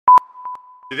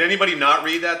Did anybody not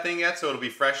read that thing yet, so it'll be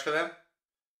fresh to them?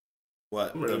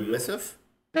 What? The missive?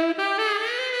 The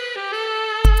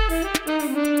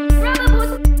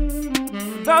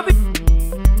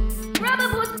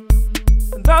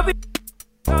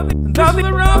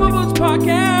Rubber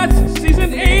Podcast,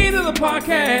 Season 8 of the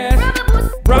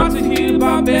podcast, brought to you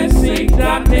by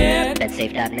BetSafe.net.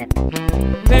 BetSafe.net.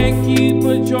 Thank you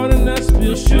for joining us,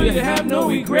 we'll sure you have no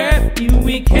regret.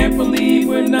 We can't believe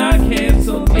we're not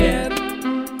canceled yet.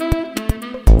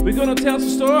 We're gonna tell some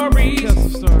stories,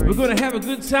 we're gonna have a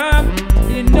good time,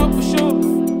 you know for sure,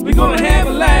 we're gonna have a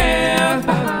laugh.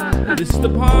 This is the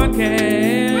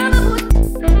podcast.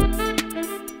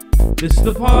 This is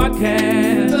the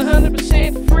podcast.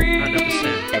 100% free.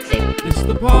 100%. That's it. This is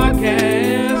the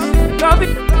podcast. Love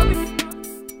it.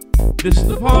 This is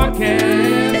the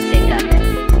podcast. That's it.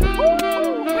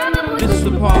 This is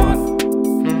the pod.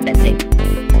 That's it.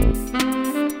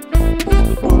 This is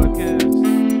the podcast.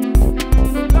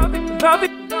 Love it. Love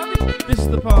it. Love it. This is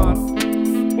the pod.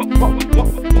 What?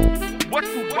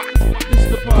 This is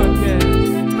the podcast.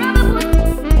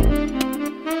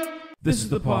 This is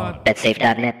the pod.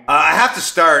 BetSafe.net. I have to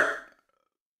start.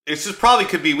 This is probably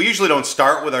could be. We usually don't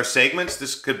start with our segments.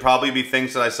 This could probably be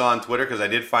things that I saw on Twitter because I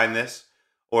did find this,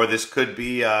 or this could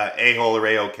be A-hole or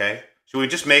A-okay. Should we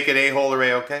just make it A-hole or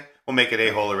A-okay? We'll make it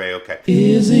A-hole or A-okay.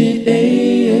 Is it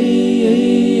A-hole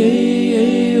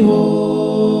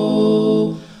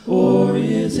or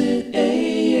is it A-okay?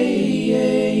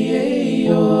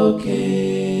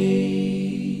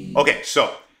 Okay,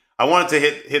 so I wanted to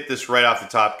hit this right off the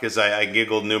top because I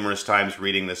giggled numerous times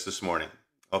reading this morning.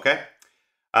 Okay?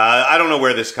 I don't know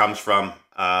where this comes from,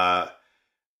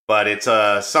 but it's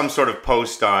some sort of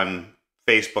post on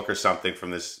Facebook or something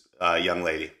from this young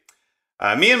lady.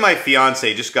 Me and my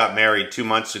fiance just got married 2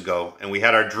 months ago, and we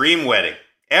had our dream wedding.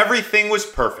 Everything was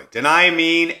perfect, and I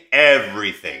mean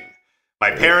everything. My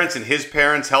parents and his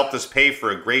parents helped us pay for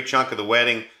a great chunk of the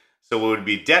wedding, so it would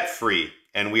be debt-free,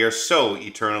 and we are so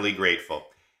eternally grateful.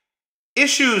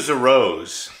 Issues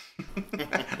arose.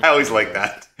 I always like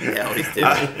that. Yeah, always do.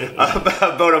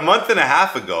 About a month and a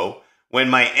half ago, when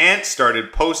my aunt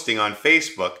started posting on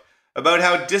Facebook about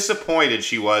how disappointed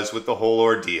she was with the whole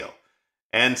ordeal.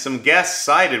 And some guests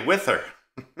sided with her.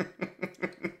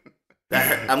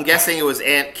 I'm guessing it was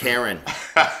Aunt Karen.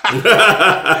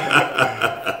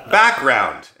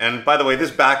 Background. And by the way,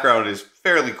 this background is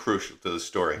fairly crucial to the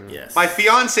story. Yes. My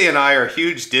fiance and I are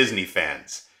huge Disney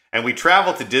fans, and we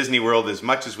travel to Disney World as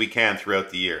much as we can throughout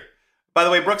the year. By the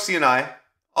way, Brooksy and I,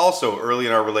 also early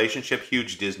in our relationship,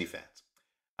 huge Disney fans.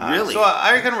 Really? So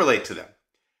I can relate to them.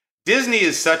 Disney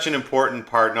is such an important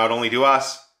part, not only to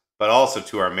us, but also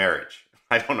to our marriage.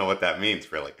 I don't know what that means,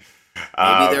 really.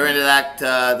 Maybe they're into that,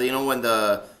 when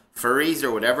the furries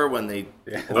or whatever, when they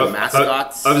the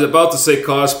mascots. I was about to say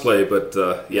cosplay, but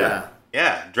yeah.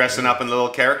 Yeah, dressing up in little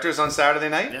characters on Saturday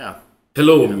night? Yeah.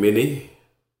 Hello, Minnie.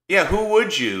 Yeah, who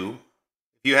would you,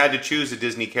 if you had to choose a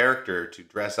Disney character to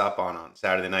dress up on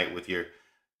Saturday night with your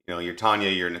Tanya,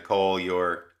 your Nicole,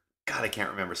 God, I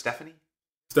can't remember, Stephanie?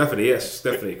 Stephanie, yes.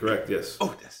 Stephanie, correct, yes.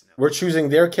 Oh, that's... We're choosing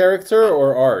their character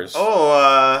or ours?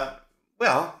 Oh,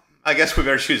 well, I guess we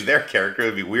better choose their character. It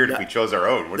would be weird if we chose our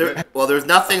own, wouldn't it? Well, there's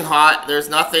nothing hot. There's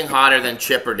nothing hotter than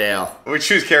Chip or Dale. We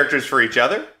choose characters for each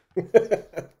other?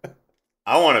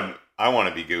 I want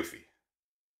to be Goofy.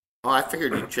 Oh, I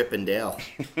figured you'd Chip and Dale.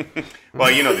 Well,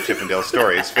 you know the Chip and Dale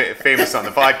story. It's famous on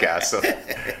the podcast, so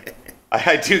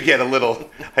I do get a little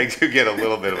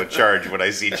bit of a charge when I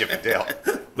see Chip and Dale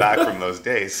back from those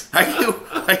days. Are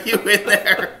you in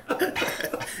there?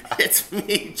 It's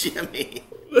me, Jimmy.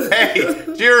 Hey,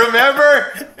 do you remember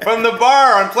from the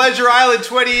bar on Pleasure Island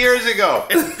 20 years ago?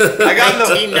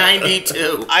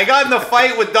 1992. I got in the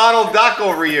fight with Donald Duck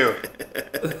over you.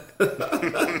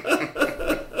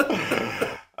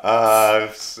 I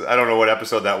don't know what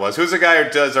episode that was. Who's the guy who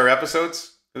does our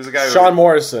episodes? Who's the guy? Sean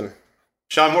Morrison.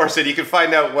 Sean Morrison. You can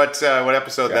find out what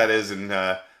episode that is, and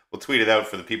we'll tweet it out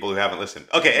for the people who haven't listened.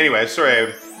 Okay. Anyway,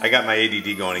 sorry, I got my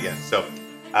ADD going again. So,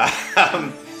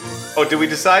 did we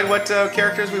decide what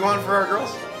characters we want for our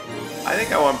girls? I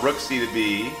think I want Brooksy to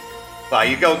be. Well,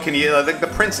 you go. Can you? The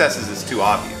princesses is too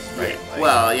obvious, right? Like,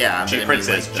 well, yeah.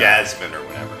 Princess like Jasmine or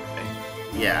whatever.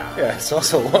 Yeah. Yeah, it's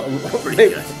also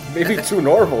maybe too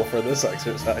normal for this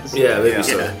exercise. Yeah, maybe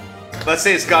so. Let's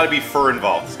say it's got to be fur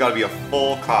involved. It's got to be a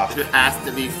full costume. It has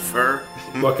to be fur.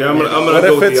 Okay, I'm gonna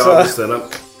go with the obvious then.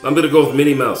 I'm gonna go with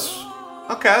Minnie Mouse.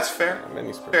 Okay, that's fair.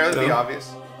 Minnie's fair. That'd be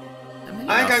obvious.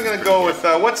 I think I'm gonna go with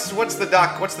what's the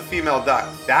duck? What's the female duck?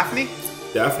 Daphne?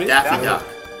 Daphne? Daffy Duck.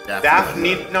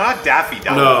 Daphne? No, not Daffy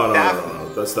Duck. No,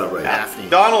 that's not right. Daphne.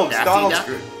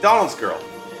 Donald's girl.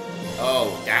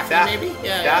 Oh, Daphne, maybe?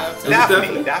 Yeah.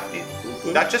 Daphne.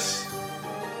 Duchess.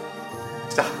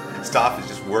 Stop is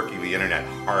just working the internet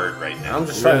hard right now. I'm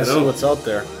just trying to see what's out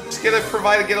there. Just get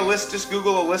a list. Just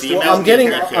Google a list. Well, I'm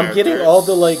getting all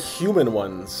the like human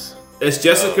ones. Is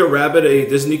Jessica Rabbit a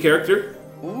Disney character?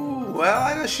 Ooh,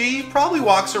 well, she probably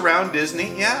walks around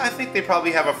Disney. Yeah, I think they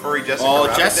probably have a furry Jessica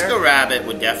Rabbit. Oh, Jessica Rabbit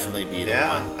would definitely be the one.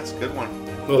 Yeah, that's a good one.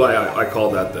 Well, I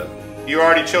called that then. You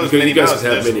already chose Minnie. Minnie You guys Mouse.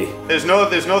 have Minnie. There's no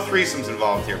threesomes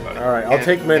involved here, buddy. All right, I'll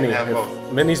take Minnie.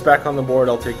 If Minnie's back on the board,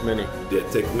 I'll take Minnie. Yeah,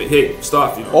 take me. Hey,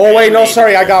 stop. Oh wait, no,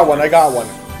 sorry, I got one.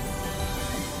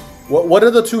 What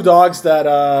are the two dogs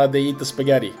that they eat the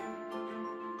spaghetti?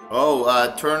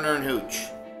 Oh, Turner and Hooch.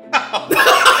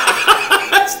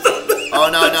 Oh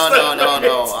no.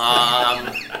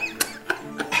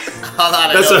 Hold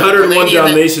on, That's 101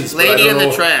 Dalmatians. Lady and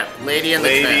the Tramp. Lady and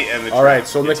the Tramp. All right,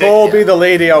 so Nicole will be the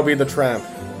lady. I'll be the tramp.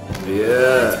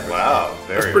 Yeah. Wow.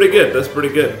 That's pretty good. That's pretty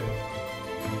good.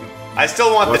 I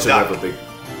still want the duck. Yeah.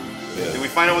 Did we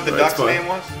find out what the duck's name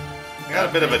was? I got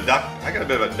a bit of a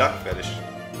duck fetish.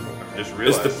 I just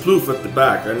realized. It's the ploof at the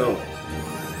back. I know.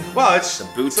 Well, it's the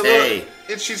bootay.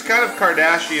 She's kind of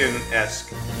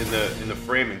Kardashian-esque in the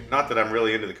framing. Not that I'm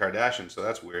really into the Kardashians, so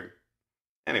that's weird.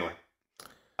 Anyway,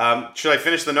 should I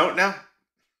finish the note now?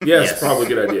 Yes, probably a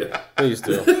good idea. Please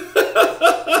do.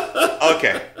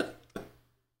 Okay.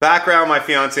 Background: my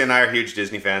fiance and I are huge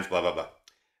Disney fans. Blah blah blah.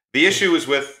 The issue was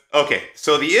with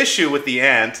the issue with the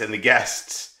aunt and the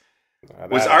guests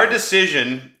was our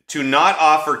decision to not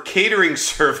offer catering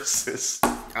services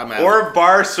or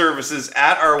bar services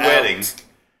at our wedding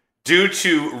due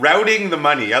to routing the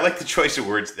money. I like the choice of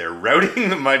words there. Routing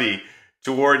the money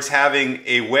towards having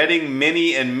a wedding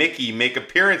Minnie and Mickey make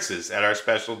appearances at our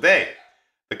special day.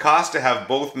 The cost to have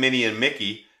both Minnie and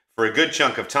Mickey for a good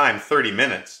chunk of time, 30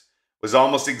 minutes, was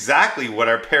almost exactly what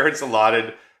our parents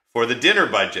allotted for the dinner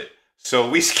budget. So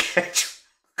we scheduled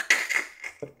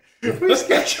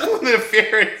an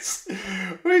appearance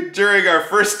during our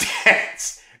first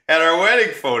dance at our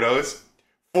wedding photos,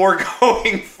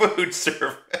 foregoing food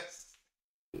service.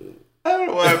 I don't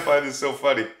know why I find this so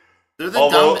funny.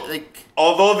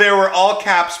 Although there were all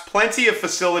caps plenty of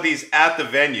facilities at the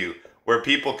venue where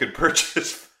people could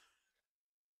purchase.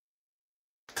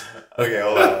 Okay,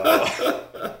 hold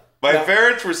on. My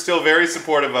parents were still very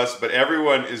supportive of us, but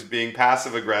everyone is being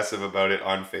passive-aggressive about it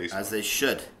on Facebook. As they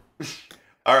should.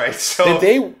 All right, so... Did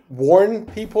they warn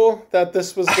people that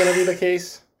this was going to be the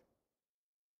case?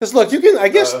 Because look, you can, I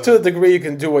guess to a degree, you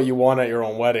can do what you want at your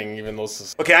own wedding, even though this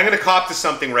is... Okay, I'm going to cop to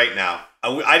something right now.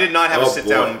 I did not have a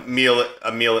sit-down meal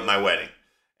at my wedding.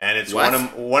 And it's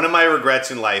one of my regrets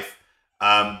in life.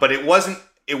 But it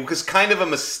was kind of a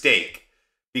mistake.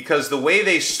 Because the way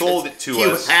they sold it to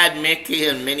us... You had Mickey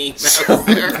and Minnie Mouse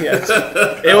there. Yes.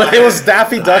 It was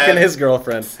Daffy Duck and his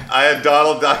girlfriend. I had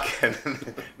Donald Duck and...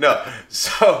 No.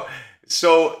 So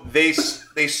they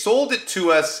sold it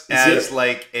to us as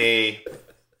like a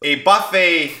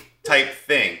buffet type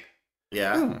thing.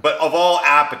 Yeah. But of all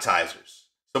appetizers.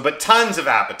 But tons of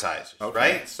appetizers,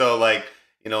 right? So like,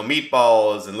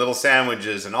 meatballs and little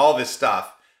sandwiches and all this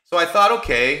stuff. So I thought,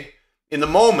 in the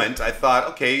moment,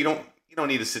 you don't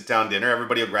need a sit-down dinner.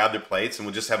 Everybody will grab their plates and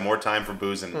we'll just have more time for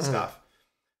boozing and stuff.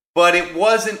 But it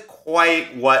wasn't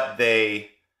quite what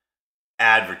they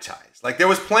advertised. Like, there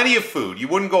was plenty of food. You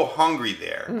wouldn't go hungry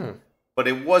there. But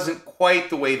it wasn't quite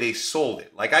the way they sold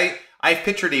it. Like, I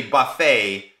pictured a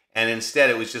buffet, and instead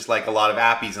it was just like a lot of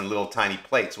appies and little tiny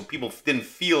plates. So people didn't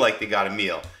feel like they got a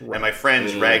meal. Right. And my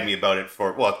friends ragged me about it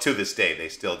to this day, they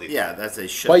still do. Yeah, that's a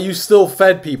shit. But you still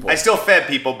fed people. I still fed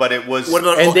people, but it was... What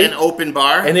about an open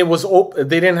bar? And it was open.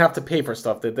 They didn't have to pay for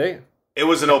stuff, did they? It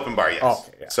was an open bar, yes.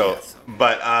 Okay, yeah. So, yes.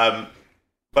 But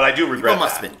I do regret that. People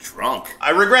must have been drunk.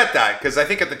 I regret that, because I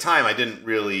think at the time I didn't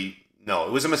really know.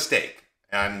 It was a mistake.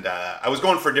 And I was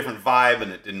going for a different vibe,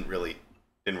 and it didn't really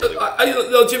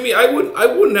work. Jimmy, I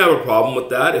wouldn't have a problem with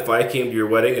that if I came to your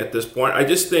wedding at this point. I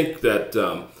just think that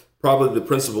probably the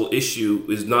principal issue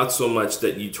is not so much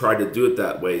that you tried to do it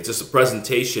that way. It's just the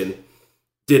presentation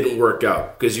didn't work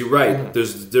out. Because you're right.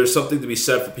 There's something to be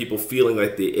said for people feeling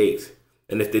like they ate.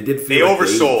 And if they did feel like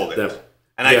oversold they ate, it.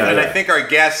 I think our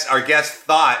guests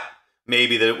thought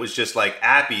maybe that it was just like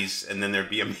appies, and then thered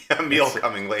be a meal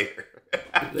coming later.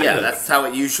 Yeah, that's how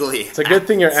it usually It's a good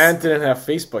thing your aunt didn't have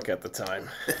Facebook at the time.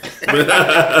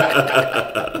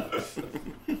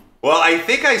 Well, I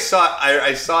think I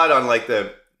saw it on like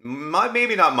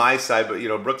maybe not my side, but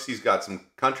Brooksy's got some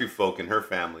country folk in her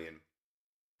family, and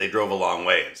they drove a long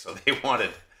way, and so they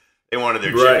wanted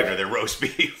their chicken or their roast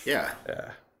beef. Yeah.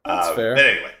 That's fair. But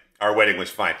anyway, our wedding was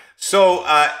fine. So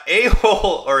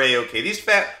A-hole or A-okay.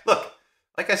 Look,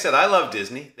 Like I said, I love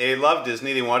Disney. They love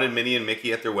Disney. They wanted Minnie and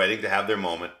Mickey at their wedding to have their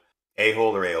moment.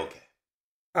 A-hole or A-OK?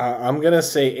 I'm gonna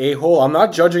say a-hole. I'm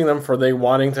not judging them for they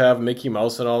wanting to have Mickey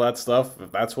Mouse and all that stuff.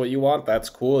 If that's what you want, that's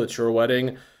cool. It's your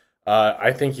wedding.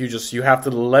 I think you have to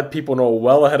let people know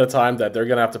well ahead of time that they're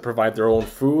gonna have to provide their own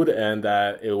food and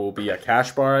that it will be a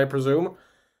cash bar, I presume.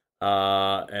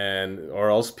 Or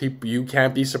else you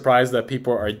can't be surprised that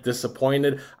people are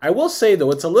disappointed. I will say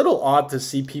though, it's a little odd to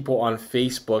see people on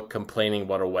Facebook complaining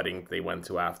about a wedding they went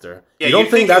to after. Yeah, you don't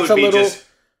think that's a little just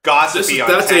gossipy on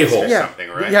that's text a-hole. or something,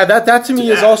 right? Yeah, that to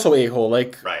me is also a-hole.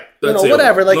 Like, Right. That's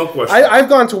whatever. a-hole. Like, No question. I've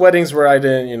gone to weddings where I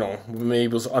didn't,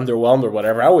 maybe was underwhelmed or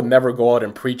whatever. I would never go out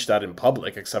and preach that in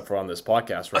public, except for on this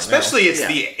podcast right Especially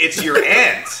it's your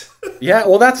aunt. now. Yeah,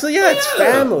 well, it's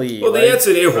family. Well, right? the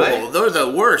answer a-hole. Oh, they're the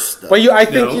worst. Though. But I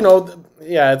think,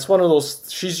 it's one of those,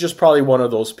 she's just probably one of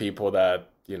those people that,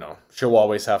 she'll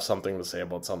always have something to say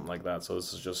about something like that. So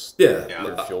this is just Yeah.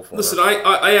 feel for Listen, her.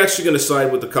 I actually going to side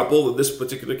with the couple in this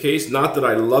particular case. Not that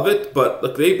I love it, but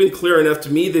look, they've been clear enough to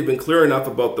me. They've been clear enough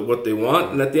about what they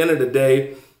want. And at the end of the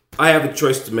day, I have a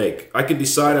choice to make. I can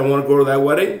decide I want to go to that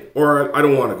wedding or I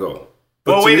don't want to go.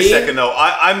 But Well, to wait me, a second though.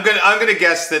 I'm gonna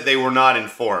guess that they were not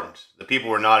informed. The people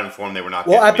were not informed. They were not.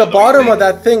 Well, getting at the me. bottom of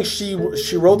that thing, she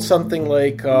wrote something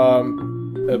like,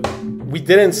 we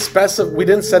didn't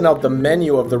send out the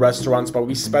menu of the restaurants, but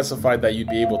we specified that you'd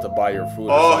be able to buy your food.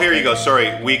 Oh, here you go.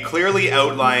 Sorry, we clearly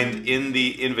outlined in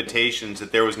the invitations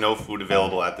that there was no food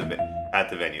available at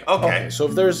the venue. Okay. So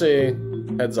if there's a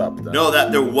heads up, then. No,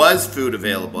 that there was food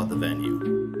available at the venue.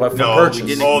 But for No.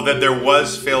 purchase. Oh, that there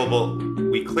was available.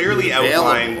 We clearly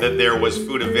outlined that there was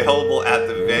food available at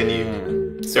the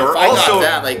venue. So There if were I also got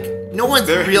that, like, no one's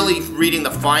really reading the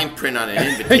fine print on an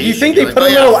invitation. You think they You're put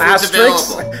like, a "Oh, little yeah, food's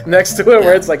asterisk available." next to it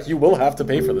where it's like, you will have to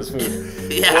pay for this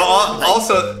food? Yeah.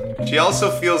 well. She also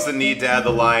feels the need to add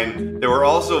the line. There were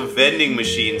also vending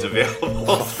machines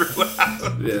available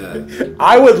throughout. yeah.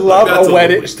 I would love That's a a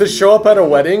wedding little- to show up at a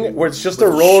wedding where it's just a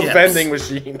row of chips. vending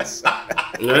machines.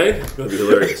 Right? It's going to be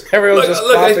hilarious. Everyone's Look, just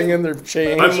look, popping in their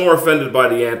change. I'm more offended by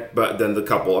the aunt than the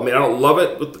couple. I mean, I don't love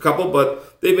it with the couple,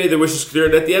 but they made their wishes clear.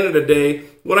 And at the end of the day,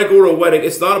 when I go to a wedding,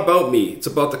 it's not about me. It's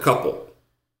about the couple.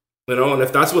 And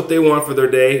if that's what they want for their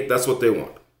day, that's what they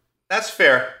want. That's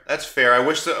fair. That's fair. I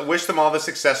wish them all the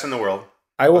success in the world.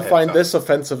 I will ahead, find Tom. this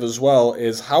offensive as well,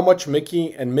 is how much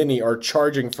Mickey and Minnie are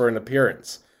charging for an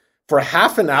appearance. For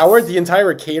half an hour, the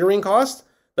entire catering cost?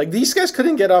 Like, these guys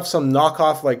couldn't get off some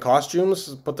knockoff, like, costumes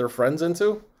to put their friends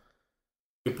into?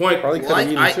 Good point. Probably could Well, have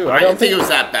eaten, I too. didn't think it was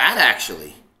that bad,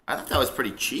 actually. I thought that was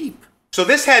pretty cheap. So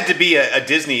this had to be a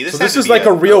Disney. So this is like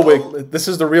a real wig. This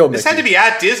is the real Mickey. This had to be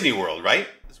at Disney World, right?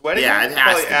 This wedding. Yeah, it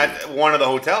has Probably to be. at one of the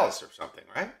hotels or something,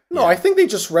 right? No, I think they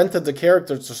just rented the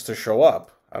characters just to show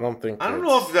up. I don't think. I don't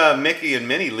know if Mickey and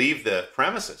Minnie leave the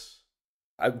premises.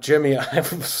 Jimmy, I'm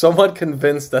somewhat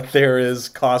convinced that there is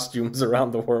costumes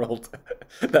around the world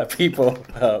that people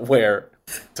wear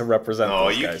to represent. No,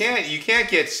 those you guys. can't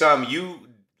get some. You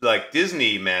like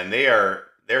Disney, man. They're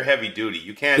heavy duty.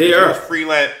 You can't. They there's are. no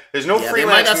freelance. There's no Yeah, they might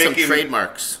freelance have some Mickey.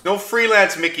 trademarks. No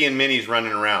freelance Mickey and Minnie's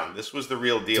running around. This was the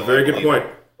real deal. Very I good believe. point.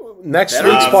 Next Better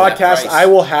week's use that podcast, price. I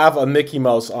will have a Mickey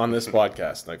Mouse on this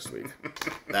podcast next week.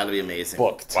 That'll be amazing.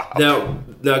 Booked. Now,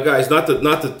 guys, not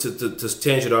to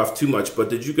tangent off too much, but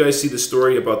did you guys see the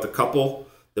story about the couple?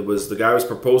 The guy was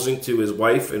proposing to his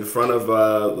wife in front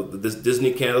of this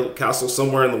Disney castle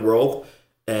somewhere in the world,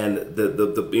 and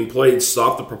the employee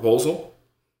stopped the proposal.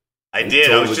 I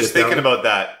did. I was just thinking about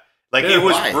that. Like Yeah, it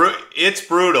was. why? It's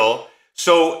brutal.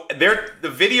 So the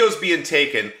video's being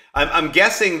taken. I'm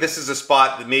guessing this is a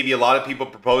spot that maybe a lot of people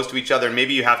propose to each other. And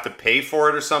maybe you have to pay for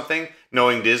it or something,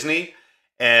 knowing Disney.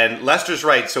 And Lester's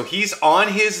right. So he's on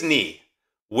his knee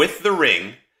with the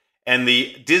ring, and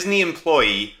the Disney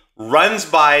employee runs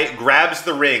by, grabs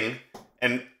the ring,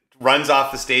 and runs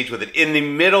off the stage with it in the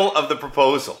middle of the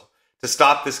proposal to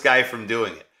stop this guy from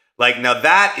doing it. Like, now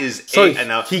that is... So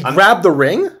he grabbed the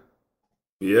ring?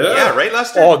 Yeah, right,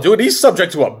 Lester? Oh, dude, he's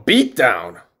subject to a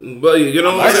beatdown. Well, you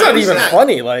know, That's not even that?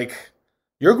 funny. Like,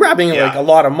 you're grabbing Yeah. like a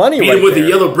lot of money beat right him with there. the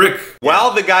yellow brick.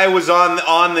 While the guy was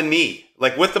on the knee,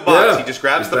 like with the box, Yeah, he just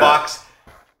grabs it's the bad. box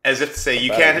as if to say, "You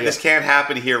bad can't. idea. This can't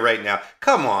happen here right now.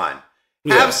 Come on,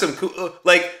 Yeah. have some cool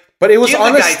like." But it was give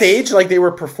on the a guy- stage, like they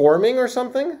were performing or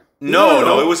something?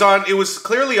 No, it was on. It was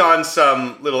clearly on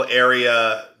some little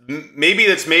area. Maybe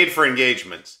that's made for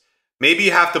engagements. Maybe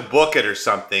you have to book it or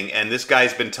something. And this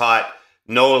guy's been taught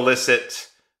no illicit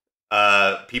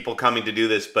people coming to do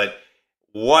this. But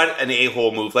what an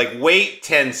a-hole move! Like, wait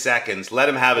 10 seconds, let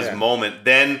him have his moment,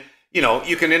 then you know,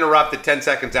 you can interrupt it 10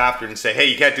 seconds after and say, hey,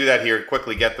 you can't do that here.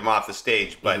 Quickly get them off the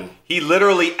stage. But he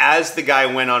literally, as the guy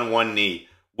went on one knee,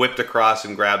 whipped across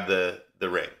and grabbed the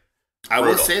ring. I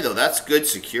will say, though, that's good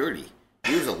security.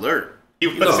 He was alert.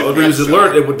 If he was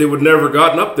alert, they would never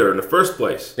gotten up there in the first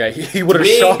place. Yeah, he would have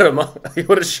shot him. He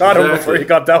would have shot him before he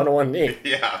got down to one knee.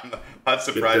 Yeah, I'm not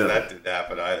surprised that didn't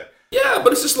happen either. Yeah,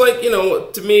 but it's just like, you know,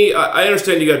 to me, I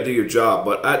understand you got to do your job,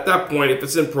 but at that point, if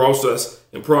it's in progress,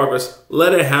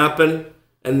 let it happen,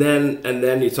 and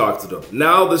then you talk to them.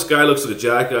 Now this guy looks like a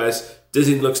jackass.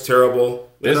 Disney looks terrible.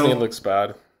 Disney looks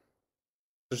bad.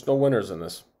 There's no winners in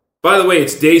this. By the way,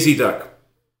 it's Daisy Duck.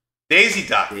 Daisy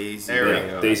Duck. There we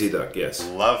go. Daisy Duck, yes.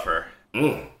 Love her.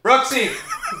 Brooksy,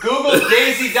 Google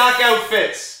Daisy Duck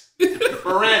outfits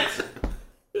for rent.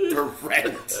 For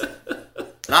rent.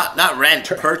 Not rent,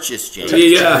 purchase, James.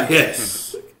 Yeah,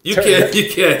 yes. You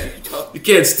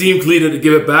can't steam clean it and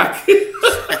give it back.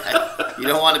 You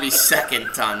don't want to be second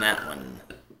on that one.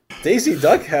 Daisy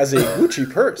Duck has a Gucci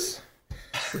purse.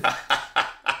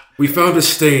 We found a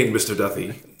stain, Mr.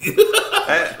 Duffy.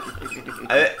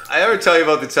 I ever tell you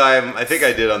about the time, I think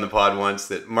I did on the pod once,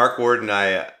 that Mark Ward and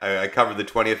I covered the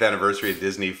 20th anniversary of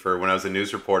Disney for when I was a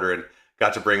news reporter and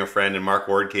got to bring a friend, and Mark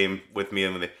Ward came with me,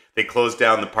 and they closed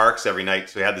down the parks every night,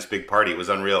 so we had this big party. It was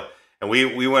unreal. And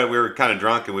we were kind of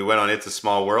drunk, and we went on It's a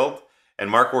Small World, and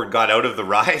Mark Ward got out of the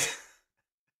ride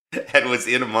and was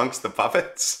in amongst the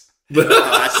puppets. Oh,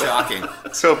 that's shocking.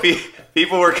 So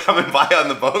people were coming by on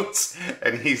the boats,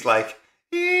 and he's like,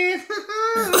 and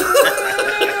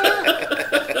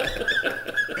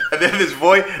then this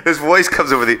voice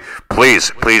comes over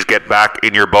please get back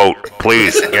in your boat.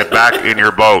 Please get back in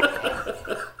your boat.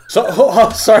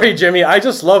 So, sorry, Jimmy. I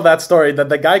just love that story that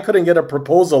the guy couldn't get a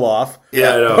proposal off.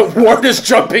 Yeah, I know. Ward is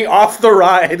jumping off the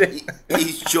ride.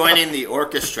 He's joining the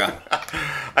orchestra.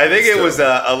 I think it was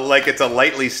it's a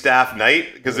lightly staffed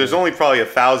night because there's only probably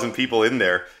 1,000 people in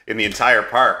there in the entire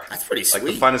park. That's pretty sweet.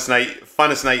 Like the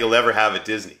funnest night you'll ever have at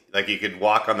Disney. Like you could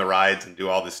walk on the rides and do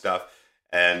all this stuff,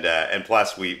 and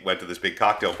plus we went to this big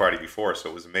cocktail party before, so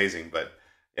it was amazing. But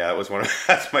yeah, it was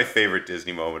that's my favorite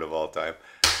Disney moment of all time.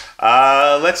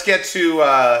 Let's get to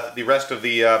the rest of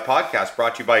the podcast,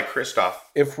 brought to you by Christoph.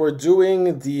 If we're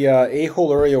doing the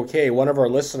A-hole or A-OK, one of our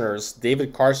listeners,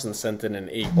 David Carson, sent in an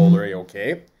A-hole or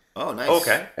A-OK. Oh, nice.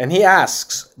 Okay. And he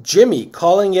asks, Jimmy,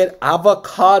 calling it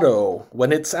avocado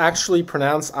when it's actually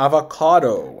pronounced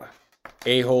avocado.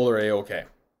 A-hole or A-OK?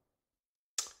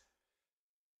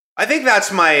 I think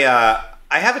that's my...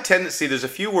 I have a tendency, there's a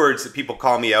few words that people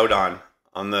call me out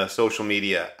on the social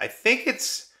media. I think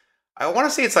I want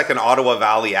to say it's like an Ottawa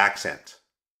Valley accent.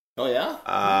 Oh, yeah?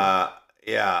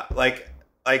 Yeah. Like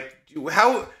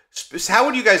how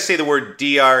would you guys say the word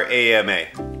D-R-A-M-A?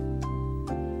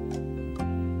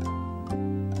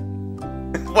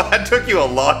 Well, that took you a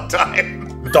long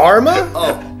time. Dharma?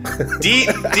 Oh.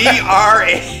 D-R-A-M-A.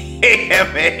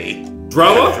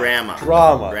 Drama?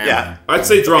 Drama. Yeah. I'd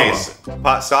say drama.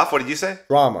 Okay, Soft, what did you say?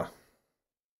 Drama.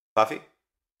 Puffy?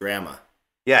 Drama.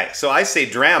 Yeah, so I say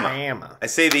drama. I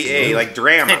say the A, like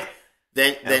drama.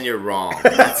 Then you're wrong.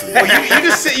 Well,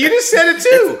 you just said it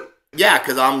too. Yeah,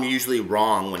 because I'm usually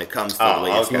wrong when it comes to the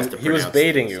way you're supposed to pronounce He was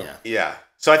baiting things, you. Yeah.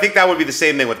 So I think that would be the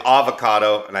same thing with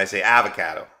avocado, and I say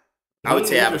avocado. I would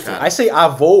say avocado. I say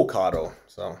avocado.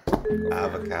 So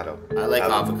Avocado. I like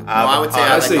avocado. No, I would say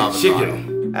I say like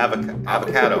chicken. Avocado.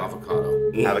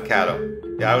 Avocado. Avocado.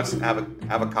 Yeah, I would say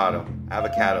avocado.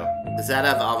 Avocado. Does that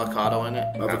have avocado in it?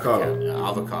 Avocado. Yeah,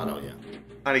 avocado, yeah.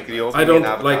 Honey, could you open I don't me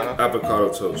an like avocado?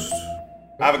 avocado toast.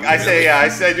 I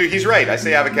say, dude, he's right. I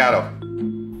say avocado.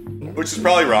 Which is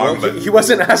probably wrong, but he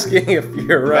wasn't asking if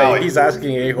you're right. Valley. He's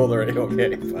asking A-hole or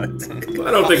A-OK. But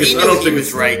I don't think He it's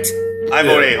was right. I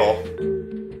vote a-hole.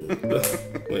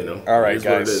 You know, all right, it is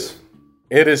what it guys. is.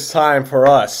 It is time for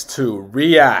us to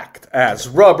react as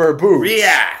Rubber Boots.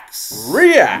 Reacts.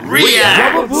 React.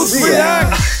 React.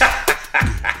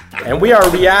 And we are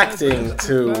reacting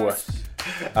to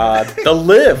the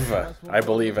LIV, I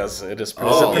believe, as it is. Is it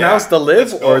pronounced the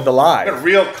LIV or the Live?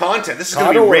 Real content. This is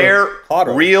going to Cotto be or rare,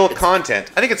 Cotto? Real content.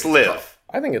 I think it's live.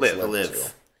 I think it's Live. LIV.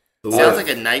 Live. too. Sounds like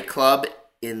a nightclub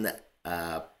in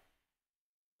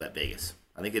Vegas.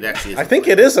 I think it actually is. I think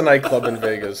it is a nightclub in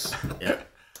Vegas. Yeah.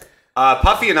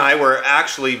 Puffy and I were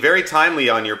actually very timely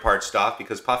on your part, Stoff,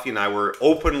 because Puffy and I were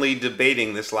openly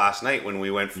debating this last night when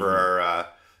we went for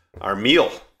our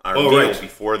meal. Our meal right.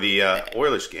 before the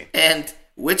Oilers game. And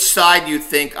which side do you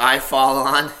think I fall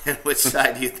on, and which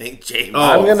side do you think James?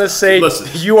 I'm gonna say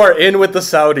you are in with the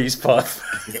Saudis, Puff.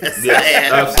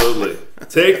 Yes, absolutely.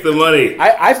 Take the money.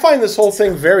 I find this whole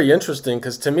thing very interesting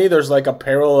because to me, there's like a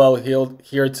parallel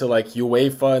here to like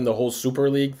UEFA and the whole Super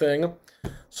League thing.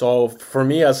 So for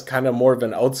me, as kind of more of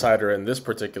an outsider in this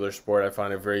particular sport, I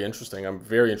find it very interesting. I'm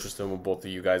very interested in what both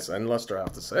of you guys and Lester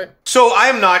have to say. So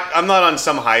I'm not on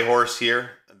some high horse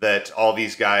here that all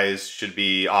these guys should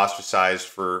be ostracized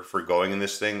for going in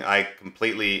this thing. I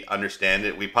completely understand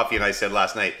it. Puffy and I said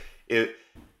last night,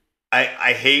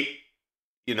 I hate,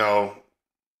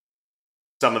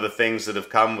 some of the things that have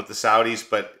come with the Saudis,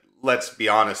 but let's be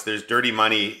honest, there's dirty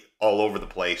money all over the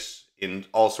place in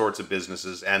all sorts of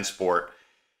businesses and sport.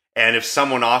 And if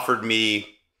someone offered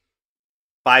me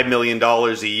 $5 million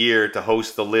a year to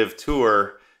host the LIV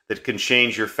Tour that can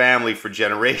change your family for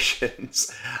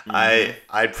generations,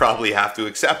 I'd probably have to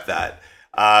accept that.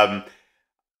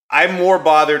 I'm more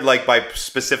bothered by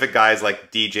specific guys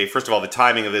like DJ. First of all, the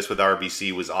timing of this with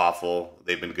RBC was awful.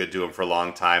 They've been good to him for a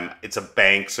long time. It's a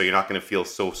bank, so you're not going to feel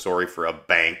so sorry for a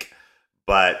bank.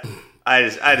 But I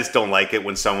just don't like it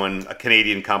when a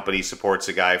Canadian company, supports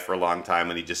a guy for a long time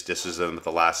and he just disses them at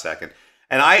the last second.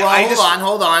 And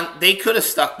hold on. They could have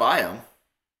stuck by him.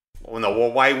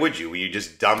 Well, why would you? You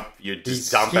just dump out on He's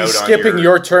skipping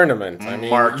your tournament. I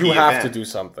mean, you have event. to do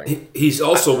something. He's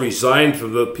also resigned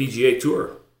from the PGA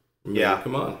Tour. Yeah,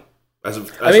 come on. As of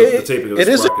the taping of this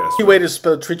it is broadcast, a way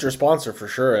to treat your sponsor for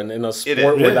sure, and in a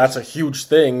sport where that's a huge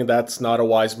thing, that's not a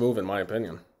wise move in my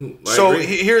opinion. So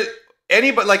here,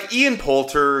 anybody like Ian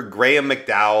Poulter, Graham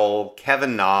McDowell,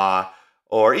 Kevin Na,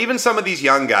 or even some of these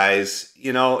young guys,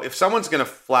 if someone's going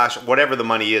to flash whatever the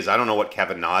money is, I don't know what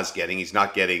Kevin Na's getting. He's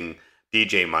not getting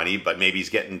DJ money, but maybe he's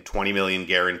getting $20 million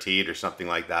guaranteed or something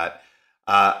like that.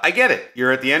 I get it.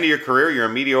 You're at the end of your career. You're a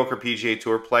mediocre PGA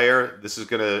Tour player. This is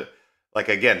going to,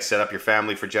 again, set up your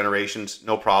family for generations.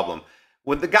 No problem.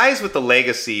 With the guys with the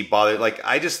legacy bother,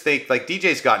 I just think,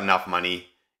 DJ's got enough money.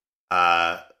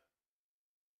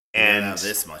 And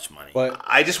this much money. But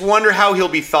I just wonder how he'll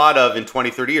be thought of in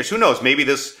 20, 30 years. Who knows? Maybe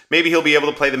he'll be able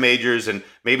to play the majors, and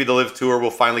maybe the LIV Tour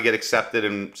will finally get accepted,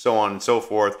 and so on and so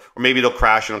forth. Or maybe they'll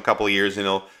crash in a couple of years and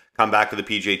he'll come back to the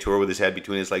PGA Tour with his head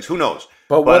between his legs. Who knows?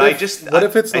 I think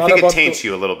it taints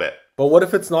you a little bit. But what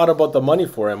if it's not about the money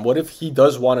for him? What if he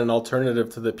does want an alternative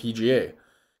to the PGA?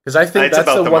 Because I think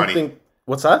that's the one thing.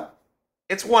 What's that?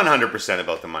 It's 100%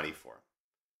 about the money for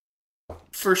him.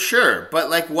 For sure, but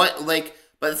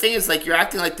but the thing is, you're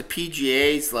acting like the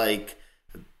PGA's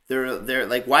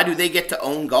they're why do they get to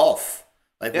own golf?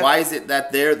 Why is it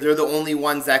that they're the only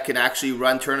ones that can actually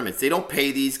run tournaments? They don't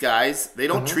pay these guys. They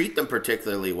don't treat them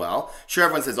particularly well. Sure,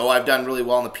 everyone says, "Oh, I've done really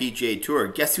well on the PGA Tour."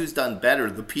 Guess who's done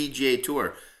better? The PGA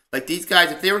Tour. These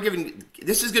guys, if they were giving,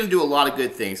 this is going to do a lot of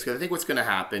good things. Because I think what's going to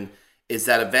happen is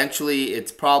that eventually,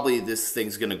 this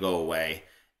thing's going to go away.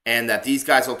 And that these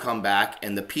guys will come back,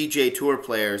 and the PGA Tour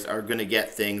players are going to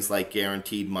get things like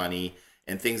guaranteed money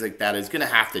and things like that. It's going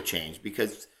to have to change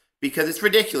because it's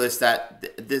ridiculous that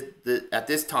at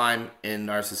this time in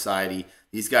our society,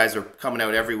 these guys are coming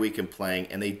out every week and playing,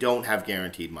 and they don't have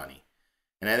guaranteed money.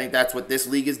 And I think that's what this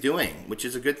league is doing, which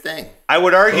is a good thing. I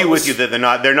would argue with you that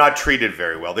they're not treated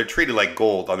very well. They're treated like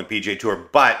gold on the PGA Tour.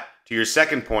 But to your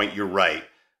second point, you're right.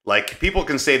 People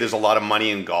can say there's a lot of money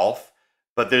in golf.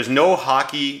 But there's no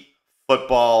hockey,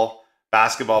 football,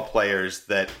 basketball players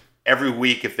that every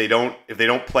week, if they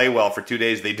don't play well for 2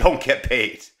 days, they don't get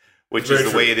paid, which is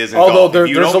the way it is in golf. Although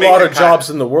there's a lot of jobs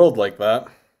in the world like that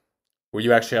where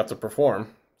you actually have to perform.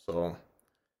 So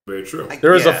very true.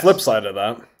 There is a flip side of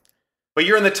that. But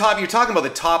you're in the top. You're talking about the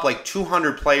top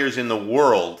 200 players in the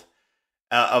world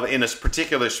in a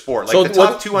particular sport. So the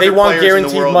top 200 players in the world. They want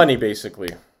guaranteed money, basically.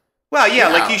 Well,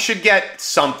 yeah, you should get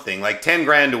something,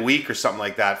 $10,000 a week or something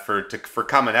like that for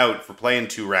coming out, for playing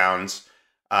 2 rounds.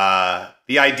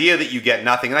 The idea that you get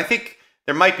nothing, and I think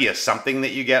there might be something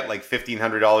that you get,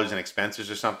 $1,500 in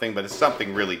expenses or something, but it's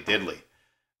something really diddly.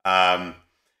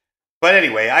 But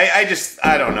anyway, I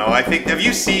don't know. I think, have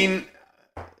you seen?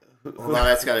 Well,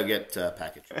 that's got to get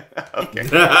packaged. Okay.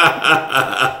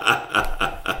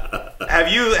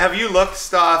 Have you looked,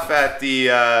 Stoff, at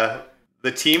the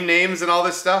team names and all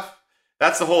this stuff?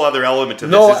 That's the whole other element to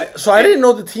this. No, so I didn't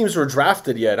know the teams were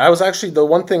drafted yet. I was actually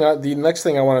the next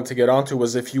thing I wanted to get onto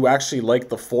was if you actually like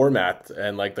the format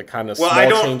and the kind of small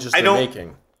changes they're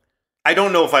making. I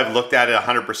don't know if I've looked at it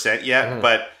 100% yet,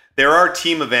 but there are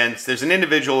team events. There's an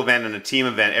individual event and a team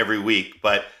event every week.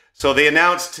 But so they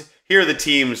announced, here are the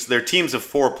teams. They're teams of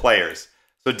 4 players.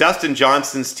 So Dustin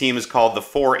Johnston's team is called the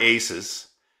 4 Aces.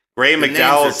 Graham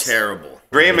McDowell's names are terrible.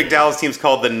 Graham McDowell's team is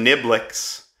called the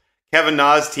Nibliks. Kevin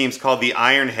Na's team's called the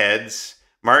Ironheads.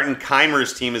 Martin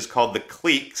Keimer's team is called the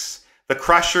Cleeks. The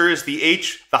Crushers, the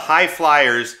High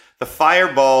Flyers, the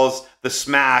Fireballs, the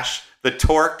Smash, the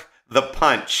Torque, the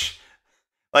Punch.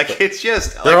 Like, it's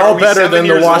just... They're like, all better than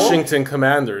the old? Washington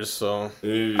Commanders, so...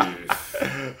 Very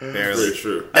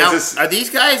true. Now, are these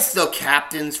guys still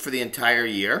captains for the entire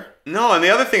year? No, and the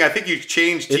other thing, I think you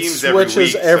change It teams every week.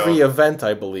 switches every so event,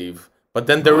 I believe. But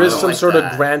then there is some like sort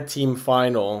that. of grand team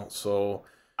final, so...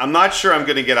 I'm not sure I'm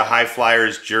going to get a High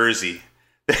Flyers jersey.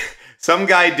 Some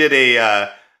guy did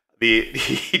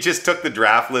he just took the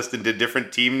draft list and did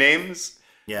different team names.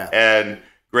 Yeah. And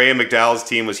Graham McDowell's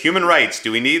team was Human Rights.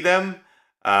 Do we need them?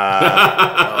 Come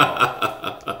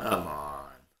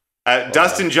on.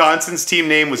 Dustin Johnson's team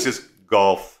name was just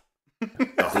Golf.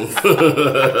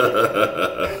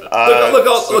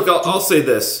 I'll say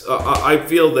this. I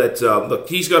feel that look,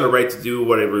 he's got a right to do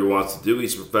whatever he wants to do.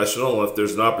 He's professional. If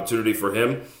there's an opportunity for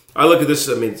him, I look at this.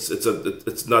 I mean,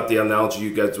 it's not the analogy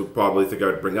you guys would probably think I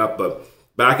would bring up, but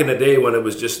back in the day when it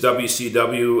was just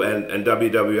WCW and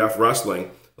WWF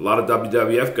wrestling, a lot of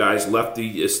WWF guys left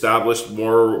the established,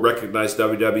 more recognized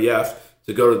WWF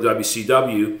to go to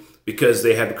WCW because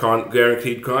they had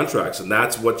guaranteed contracts, and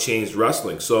that's what changed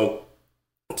wrestling. So,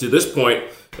 to this point,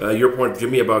 your point,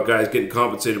 Jimmy, about guys getting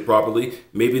compensated properly,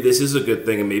 maybe this is a good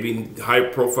thing, and maybe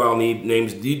high-profile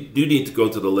names do need to go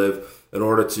to the LIV in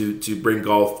order to bring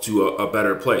golf to a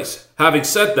better place. Having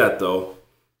said that, though,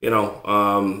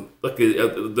 look,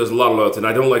 there's a lot of loyalty, and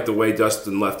I don't like the way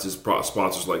Dustin left his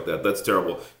sponsors like that. That's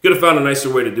terrible. Could have found a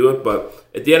nicer way to do it, but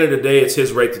at the end of the day, it's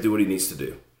his right to do what he needs to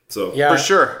do. So Yeah, For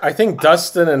sure. I think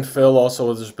Dustin and Phil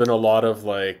also, there's been a lot of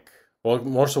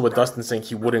more so with Dustin saying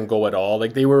he wouldn't go at all.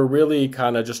 Like, they were really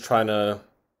kind of just trying to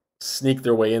sneak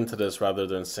their way into this rather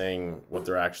than saying what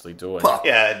they're actually doing. Well,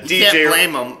 Yeah, you DJ can't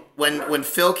blame him when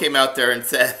Phil came out there and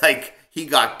said, like, he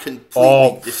got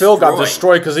completely destroyed. Phil got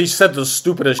destroyed because he said the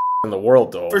stupidest in the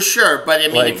world, though. For sure, but I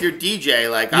mean, Like, if you're DJ,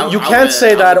 like... You can't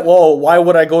say that, well, why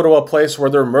would I go to a place where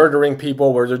they're murdering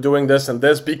people, where they're doing this and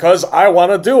this, because I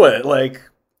want to do it? Like,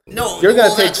 No, you're gonna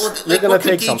well, take that- you're gonna what could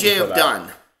take something DJ for have that.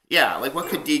 done? Yeah, like what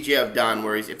could DJ have done?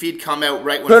 Where if he'd come out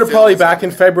right when Could have Phil probably was back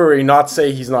in February not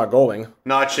say he's not going.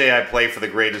 Not say I play for the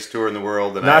greatest tour in the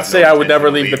world. And I Not have say no I would intention never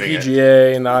of leave the leaving it.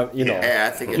 PGA, not, Yeah,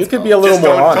 I think you it's could be a little Just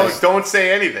more honest. don't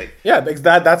say anything. Yeah,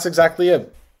 that's exactly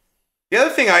it. The other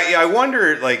thing, I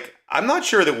wonder, like, I'm not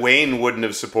sure that Wayne wouldn't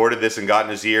have supported this and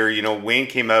gotten his ear. Wayne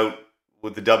came out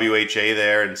with the WHA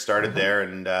there and started there,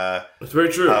 and that's very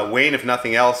true. Wayne, if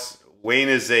nothing else, Wayne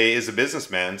is a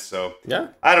businessman. So Yeah.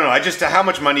 I don't know. How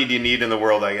much money do you need in the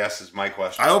world? I guess is my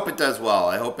question. I hope it does well.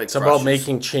 I hope it It's about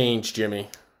making change, Jimmy.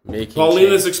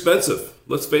 Paulina's expensive.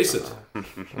 Let's face it.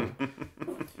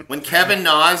 When Kevin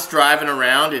Na's driving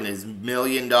around in his $1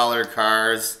 million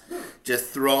cars, just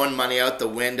throwing money out the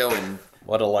window in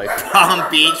What a life. Palm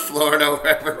Beach, Florida,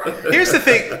 wherever. Here's the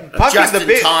thing, Puffy, Justin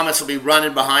Thomas will be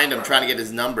running behind him trying to get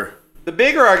his number. the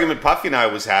bigger argument Puffy and I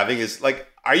was having is, like,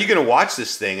 are you going to watch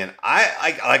this thing? And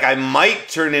I might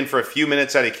turn in for a few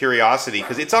minutes out of curiosity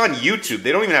because it's on YouTube.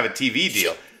 They don't even have a TV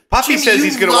deal. Puffy Jimmy, says you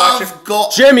he's going to watch it. love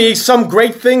golf. Jimmy, some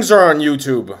great things are on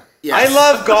YouTube. Yes. I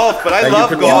love golf, but I That you love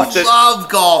can golf. watch. You love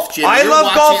golf, Jimmy. I You're love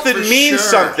watching golf it that for means sure.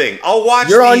 something. I'll watch.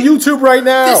 You're on YouTube right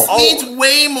now. This means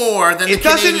way more than the It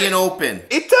doesn't- Canadian Open.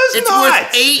 It does It's not.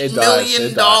 worth $8 It does,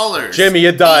 million. it does. Jimmy,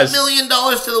 it does. $8 million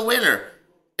to the winner.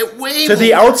 It way To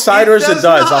the more. outsiders, It it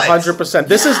does does, not. 100%.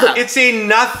 This is the It's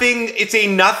a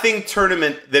nothing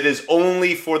tournament that is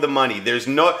only for the money. There's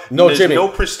no Jimmy. no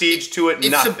prestige to it. It's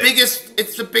nothing.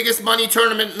 It's the biggest money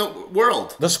tournament in the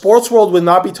world. the sports world would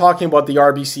not be talking about the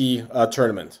RBC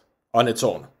tournament on its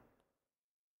own.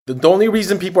 The only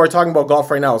reason people are talking about golf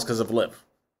right now is because of LIV.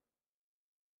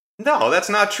 No, that's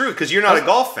not true because you're not a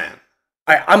golf fan.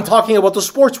 I'm talking about the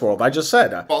sports world. I just said.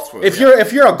 Sports world, if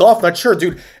you're a golf nut, sure,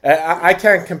 dude. I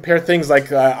can't compare things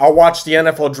like I'll watch the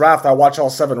NFL draft. I watch all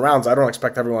 7 rounds. I don't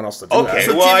expect everyone else to do Okay. that.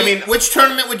 So, Well, I Jimmy, mean- which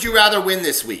tournament would you rather win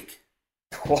this week?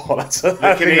 Well, I think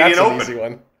Canadian that's an Open. easy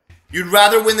one. You'd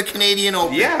rather win the Canadian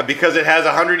Open. Yeah, because it has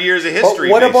 100 years of But history.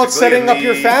 what about basically, setting and up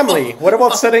your family? What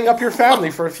about setting up your family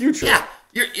for a future? Yeah.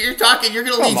 You're talking. You're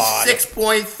going to leave on.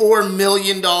 $6.4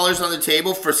 million on the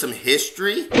table for some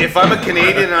history. If I'm a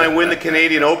Canadian and I win the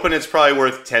Canadian Open, it's probably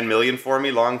worth $10 million for me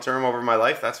long term over my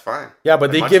life. That's fine. Yeah,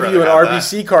 but I'd they much give rather you an have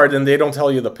RBC card and they don't tell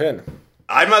you the pin. that.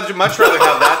 I'd much rather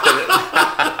have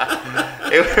that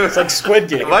than It's like Squid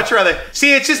Game. much rather.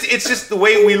 See, it's just the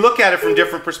way we look at it from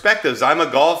different perspectives. I'm a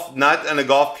golf nut and a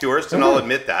golf purist, and I'll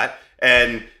admit that.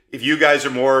 And if you guys are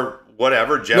more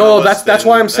whatever. No, that's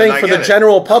why I'm saying for the it.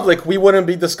 general public, we wouldn't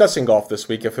be discussing golf this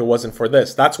week if it wasn't for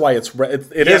this. That's why it is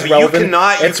relevant.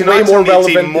 It's way more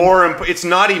relevant. It's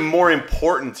not a more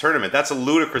important tournament. That's a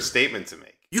ludicrous statement to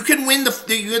make. You can win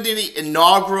the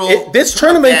inaugural. This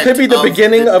tournament could be the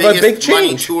beginning of a big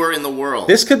change. Tour in the world.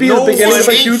 This could be the beginning of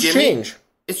a huge change.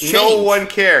 It's changed. No one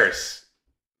cares.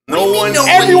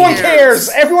 Everyone cares.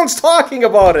 Everyone's talking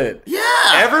about it. Yeah.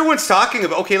 Everyone's talking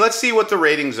about. Okay, let's see what the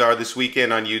ratings are this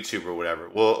weekend on YouTube or whatever.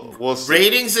 We'll see.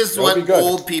 Ratings is what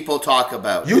old people talk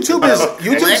about.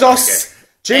 YouTube's also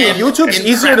Jimmy. YouTube's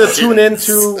easier to tune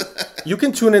into. You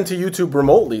can tune into YouTube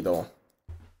remotely though.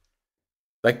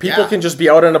 Like people can just be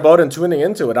out and about and tuning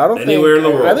into it. I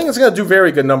think it's gonna do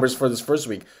very good numbers for this first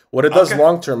week. What it does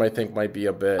long term, I think, might be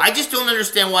a bit. I just don't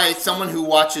understand why someone who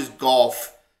watches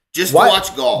golf to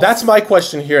watch golf. That's my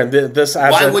question here, and this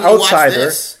as an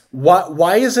outsider.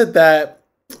 Why is it that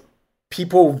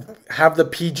people have the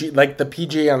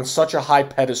PGA on such a high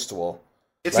pedestal?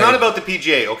 It's not about the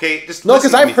PGA, okay? No,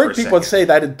 because I've heard people say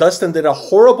that Dustin did a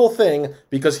horrible thing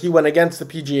because he went against the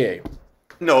PGA.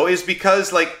 No, it's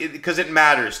because it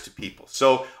matters to people.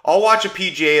 So I'll watch a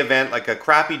PGA event, like a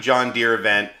crappy John Deere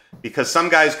event, because some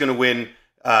guy's going to win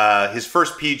his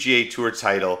first PGA Tour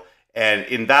title, and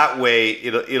in that way,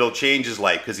 it'll change his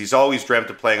life because he's always dreamt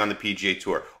of playing on the PGA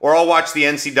Tour. Or I'll watch the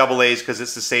NCAAs because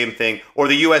it's the same thing, or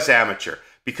the U.S. Amateur,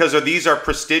 because these are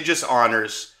prestigious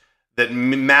honors that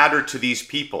matter to these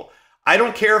people. I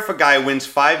don't care if a guy wins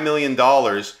 $5 million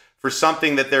for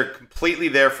something that they're completely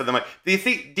there for the money. Do you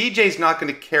think DJ's not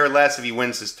going to care less if he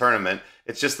wins this tournament?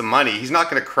 It's just the money. He's not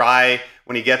going to cry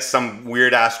when he gets some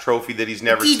weird ass trophy that he's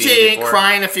never seen before. DJ ain't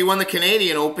crying if he won the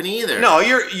Canadian Open either. No,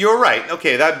 you're right.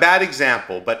 Okay, that bad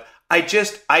example, but I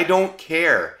don't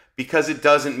care because it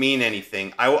doesn't mean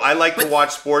anything. I like to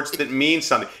watch sports that mean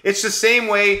something. It's the same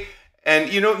way, and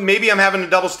maybe I'm having a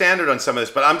double standard on some of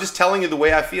this, but I'm just telling you the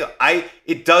way I feel.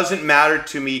 It doesn't matter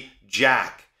to me,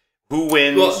 Jack, who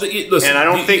wins, listen, and I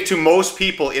don't think to most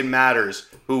people it matters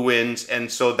who wins,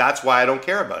 and so that's why I don't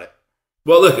care about it.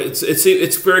 Well, look,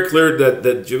 it's very clear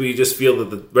that Jimmy, you just feel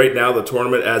that right now the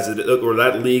tournament or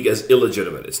that league as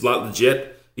illegitimate. It's not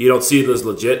legit. You don't see it as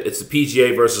legit. It's the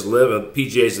PGA versus LIV, and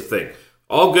PGA is the thing.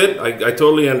 All good. I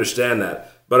totally understand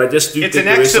that. But I just do think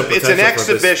there is some potential it's an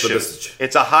exhibition. For this.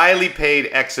 It's a highly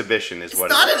paid exhibition, it's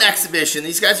not an exhibition.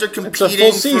 These guys are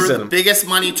competing for the biggest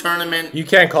money tournament. You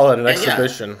can't call it an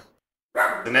exhibition.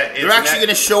 They're actually going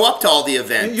to show up to all the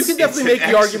events. You can definitely make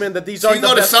the argument that these are. You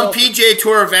go to some PGA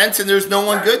Tour events and there's no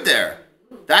one good there.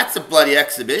 That's a bloody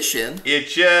exhibition.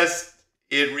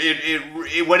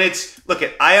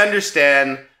 I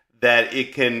understand that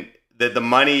that the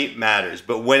money matters,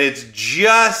 but when it's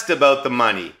just about the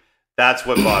money, that's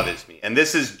what bothers me. And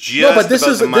this is just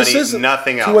about the money,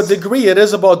 nothing else. To a degree, it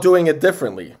is about doing it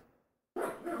differently.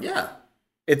 Yeah.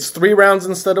 It's 3 rounds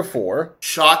instead of 4.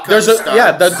 Shotgun starts.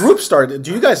 The group start.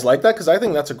 Do you guys like that? Because I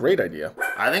think that's a great idea.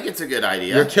 I think it's a good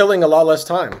idea. You're killing a lot less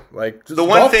time. Like the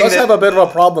one thing does have a bit of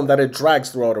a problem that it drags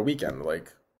throughout a weekend.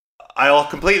 Like I'll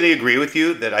completely agree with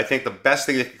you that I think the best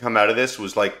thing that could come out of this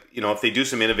was if they do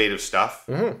some innovative stuff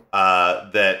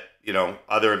that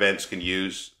other events can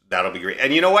use, that'll be great.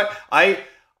 And you know what?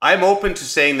 I'm open to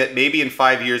saying that maybe in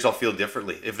 5 years I'll feel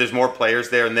differently. If there's more players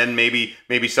there, and then maybe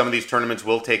some of these tournaments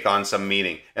will take on some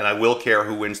meaning, and I will care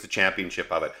who wins the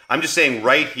championship of it. I'm just saying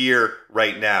right here,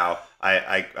 right now,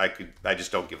 I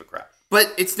just don't give a crap.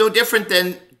 But it's no different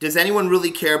than, does anyone really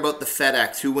care about the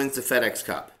FedEx? Who wins the FedEx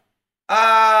Cup?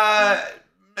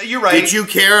 You're right. Did you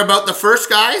care about the first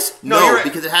guys? No,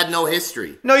 because it had no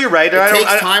history. No, you're right. It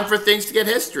takes time for things to get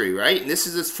history, right? And this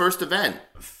is its first event.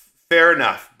 Fair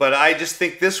enough, but I just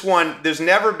think this one, there's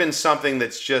never been something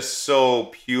that's just so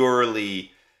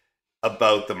purely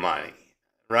about the money,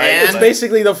 right? And it's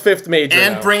basically the 5th major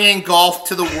and now. Bringing golf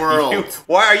to the world.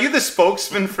 Why are you the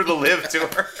spokesman for the LIV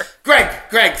Tour?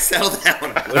 Greg, settle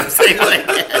down. I'm saying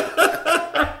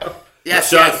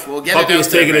yes, we'll get Puppy it. is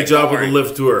taking a job with the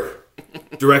LIV Tour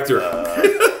director.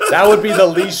 That would be the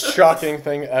least shocking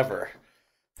thing ever.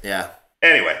 Yeah.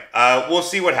 Anyway, we'll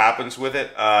see what happens with it.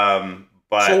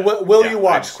 But, so will you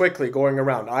watch quickly going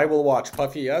around? I will watch.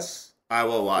 Puffy, yes? I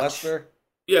will watch. Lester?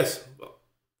 Yes.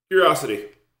 Curiosity.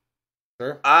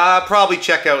 Sure. Probably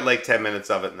check out 10 minutes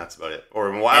of it, and that's about it. Or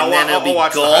then it'll be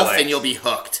watch golf, and you'll be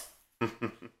hooked.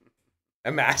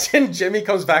 Imagine Jimmy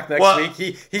comes back next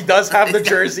week. He does have the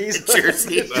jerseys.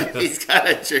 He's got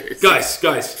a jersey.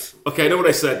 Guys. Okay, I know what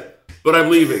I said, but I'm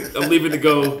leaving. I'm leaving to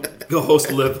go host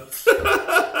LIV.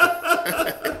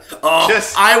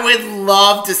 I would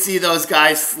love to see those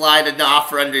guys slide an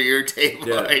offer under your table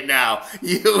right now.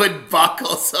 You would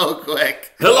buckle so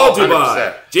quick. Hello,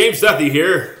 Dubai. 100%. James Duthie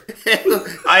here.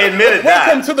 I admitted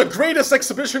Welcome that. to the greatest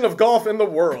exhibition of golf in the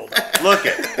world. Look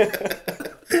it.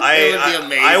 It would be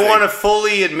amazing. I want to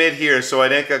fully admit here, so I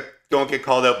don't get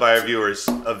called out by our viewers.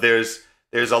 There's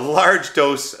a large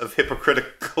dose of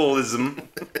hypocriticalism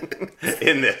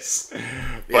in this.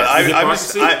 But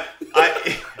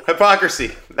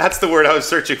hypocrisy. That's the word I was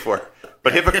searching for.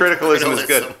 But hypocriticalism is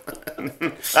good.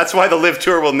 That's why the LIV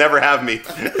Tour will never have me,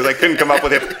 because I couldn't come up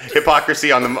with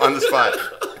hypocrisy on the spot.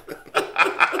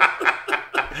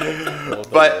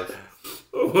 But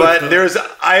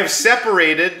I've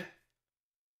separated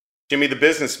Jimmy the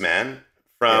businessman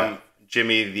from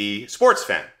Jimmy the sports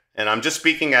fan, and I'm just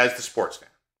speaking as the sports fan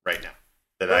right now.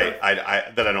 That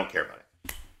I don't care about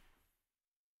it.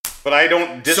 But I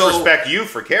don't disrespect you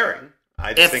for caring.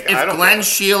 I just think I don't. If Glenn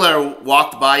Sheeler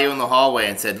walked by you in the hallway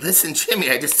and said, "Listen, Jimmy,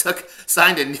 I just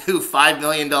signed a new $5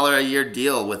 million a year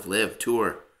deal with LIV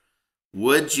Tour,"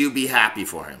 would you be happy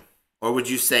for him, or would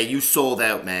you say you sold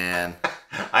out, man?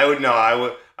 I would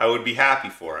be happy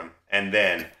for him, and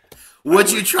then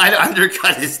would you try to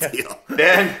undercut his deal?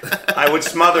 Then I would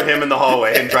smother him in the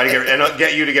hallway and try to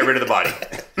get you to get rid of the body.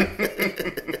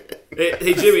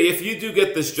 Hey, Jimmy, if you do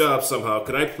get this job somehow,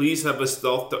 can I please have a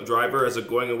stealth driver as a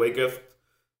going away gift?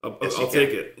 I'll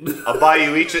take it. I'll buy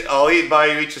you each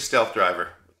a stealth driver.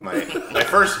 My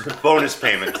first bonus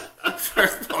payment.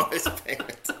 First bonus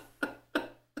payment.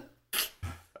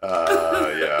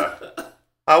 Yeah.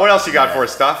 What else you got for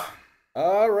us, Stuff?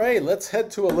 All right, let's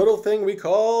head to a little thing we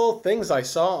call Things I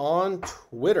Saw on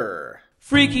Twitter.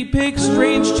 Freaky pigs,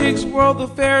 strange chicks, world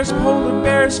affairs, polar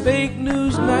bears, fake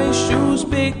news, nice shoes,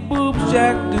 big boobs,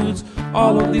 jack dudes.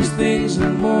 All of these things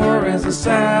and more as I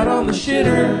sat on the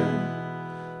shitter.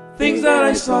 Things that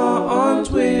I saw on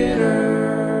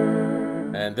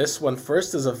Twitter. And this one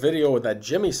first is a video that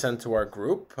Jimmy sent to our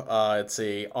group. It's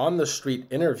a on-the-street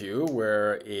interview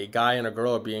where a guy and a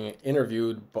girl are being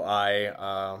interviewed by,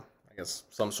 I guess,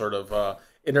 some sort of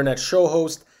internet show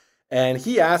host. And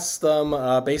he asks them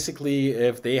basically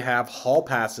if they have hall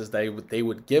passes that they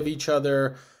would give each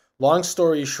other. Long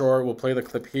story short, we'll play the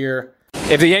clip here.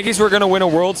 If the Yankees were going to win a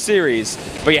World Series,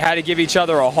 but you had to give each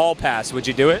other a hall pass, would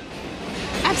you do it?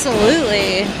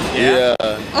 Absolutely. Yeah.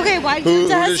 Okay, why do you have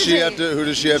to hesitate? Who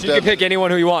does she have You to? can pick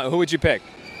anyone who you want. Who would you pick?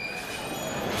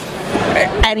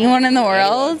 Anyone in the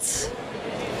world?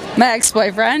 My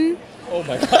ex-boyfriend? Oh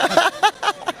my god.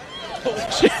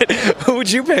 Holy shit. Who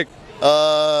would you pick?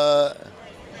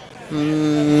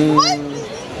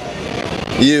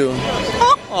 You.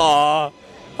 Aw.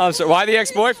 I'm sorry. Why the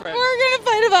ex-boyfriend? We're gonna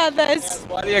fight about this.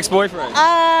 Why the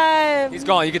ex-boyfriend? He's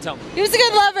gone. You can tell me. He was a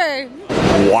good lover.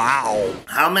 Wow.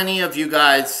 How many of you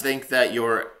guys think that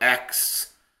your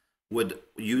ex would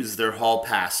use their hall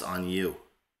pass on you?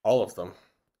 All of them.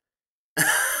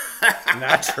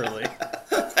 Naturally.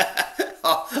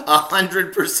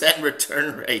 100%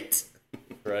 return rate.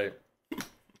 Right.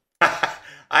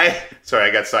 Sorry,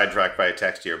 I got sidetracked by a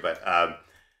text here, but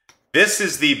this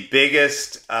is the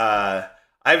biggest.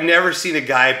 I've never seen a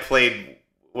guy played.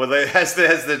 Well, as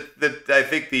I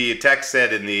think the text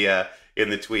said in the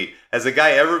tweet, has a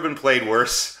guy ever been played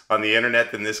worse on the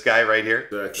internet than this guy right here?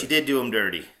 Exactly. She did do him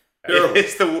dirty.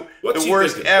 It's the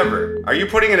worst ever. Are you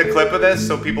putting in a clip of this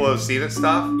so people have seen it,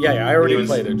 Stuff? Yeah, I already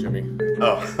played it, Jimmy.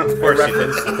 Oh, of course you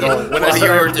did. While you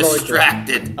were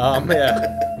distracted.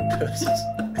 Yeah.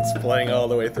 It's playing all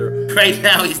the way through. Right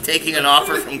now, he's taking an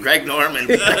offer from Greg Norman.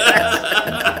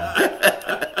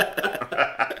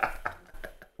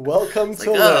 Welcome to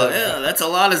Oh, live. yeah, that's a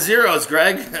lot of zeros,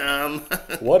 Greg.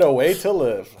 What a way to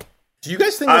live. Do you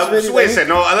guys think this video... So wait a second.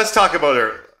 No, let's talk about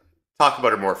her. Talk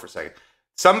about her more for a second.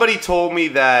 Somebody told me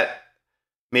that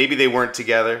maybe they weren't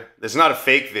together. There's not a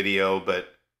fake video, but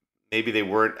maybe they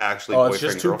weren't actually it's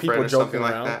boyfriend just two girlfriend people or something joking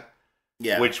like around? that.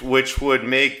 Yeah. Which would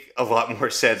make a lot more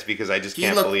sense because I just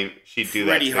can't believe she'd do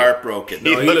that. Pretty too. heartbroken.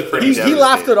 He looked pretty He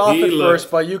laughed it off He at looked-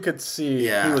 first, but you could see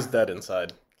Yeah. he was dead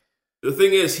inside. The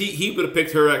thing is, he would have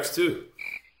picked her ex too.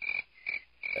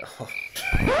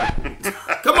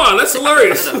 Come on, that's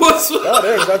hilarious. That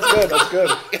is, that's good, that's good.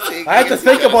 I had to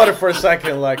think about it for a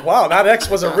second, like, wow, that ex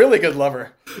was a really good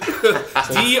lover.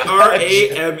 DRAMA.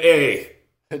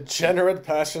 Degenerate,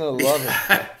 passionate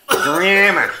lover.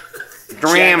 Drama.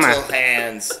 Gentle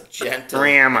hands. Gentle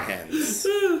Drama. hands.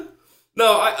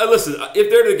 No, I listen.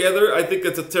 If they're together, I think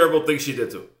that's a terrible thing she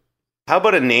did to him. How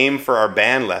about a name for our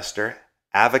band, Lester?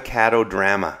 Avocado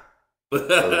Drama.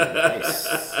 Nice.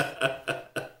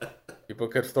 People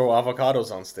could throw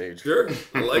avocados on stage. Sure,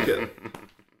 I like it.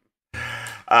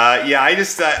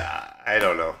 Yeah, I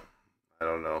don't know. I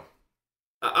don't know.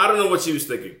 I don't know what she was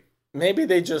thinking. Maybe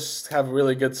they just have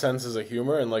really good senses of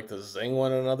humor and like to zing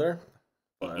one another.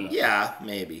 Yeah,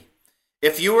 maybe.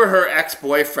 If you were her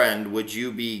ex-boyfriend, would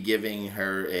you be giving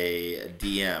her a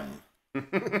DM?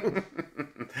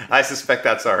 I suspect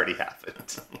that's already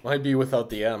happened. Might be without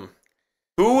the M.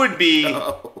 Who would be...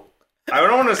 Oh. I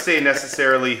don't want to say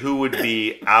necessarily who would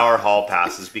be our hall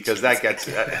passes, because that gets...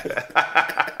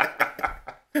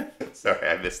 Sorry,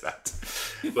 I missed that.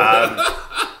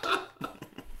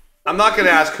 I'm not going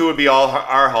to ask who would be all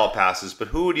our hall passes, but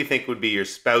who would you think would be your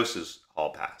spouse's hall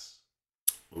pass?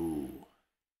 Ooh.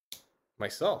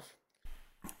 Myself.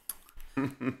 No,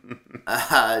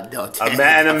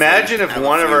 And imagine if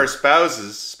one of our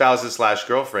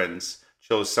spouses/girlfriends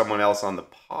chose someone else on the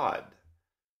pod.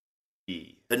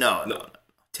 No.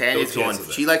 Tanya's going.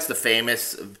 She likes the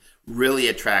famous, really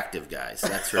attractive guys.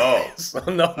 That's her face.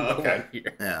 No, okay.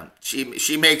 Yeah, she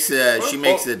makes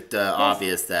it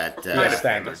obvious that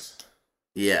standards.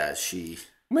 Yeah, she.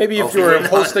 Maybe if you were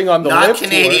hosting on the not LIV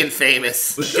Canadian tour.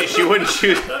 famous. She wouldn't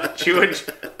choose. She would.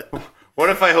 What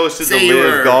if I hosted Say the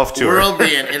LIV golf tour?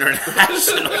 Worldly and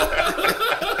international.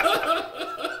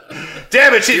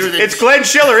 Damn it! It's Glenn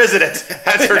Schiller, isn't it?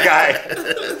 That's her guy.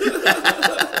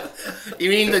 You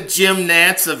mean the Jim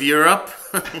Nantz of Europe?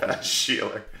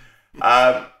 Schiller.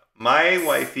 My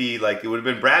wifey, like, it would have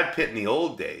been Brad Pitt in the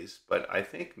old days, but I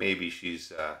think maybe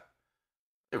she's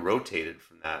rotated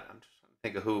from that. I'm just trying to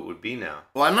think of who it would be now.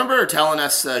 Well, I remember her telling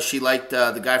us she liked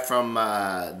the guy from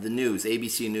the news,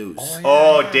 ABC News.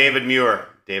 David Muir.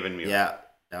 David Muir. Yeah,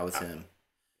 that was him.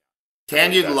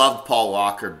 Tanya loved Paul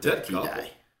Walker, but he died.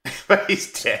 But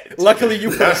he's dead. Luckily, you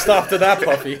put a stop to that,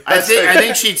 Puffy. I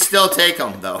think she'd still take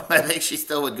him, though. I think she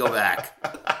still would go back.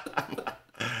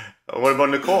 What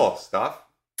about Nicole? Stuff?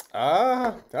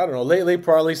 I don't know. Lately,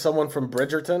 probably someone from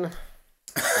Bridgerton.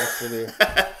 Good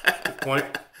point.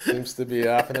 Seems to be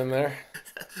happening there.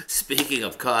 Speaking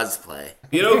of cosplay,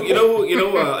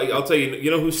 I'll tell you. You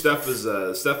know who Steph is?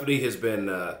 Stephanie has been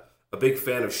a big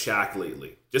fan of Shaq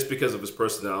lately, just because of his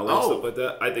personality and stuff like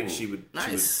that. I think she would.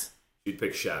 Nice. She'd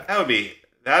pick Shaq. That would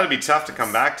be tough to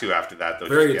come back to after that, though.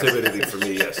 Very intimidating for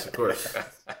me. Yes, of course.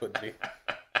 Would be.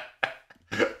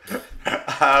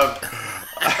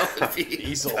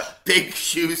 Diesel. Big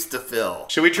shoes to fill.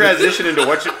 Should we transition into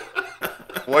what you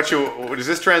does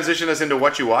this transition us into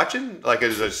what you watching? Like,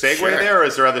 is there a segue there, or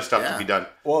is there other stuff to be done?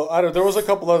 Well, there was a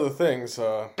couple other things.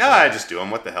 I just do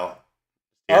them. What the hell?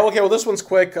 Oh, okay. Well, this one's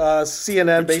quick.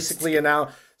 CNN basically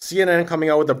announced CNN coming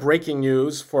out with the breaking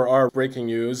news for our breaking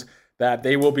news that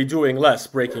they will be doing less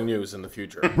breaking news in the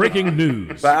future. Breaking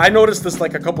news. But I noticed this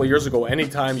like a couple of years ago.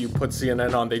 Anytime you put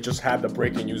CNN on, they just had the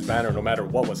breaking news banner no matter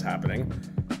what was happening.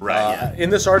 Right.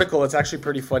 In this article, it's actually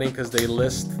pretty funny because they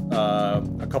list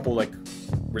a couple like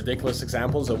ridiculous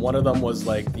examples, and one of them was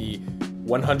like the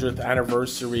 100th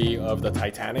anniversary of the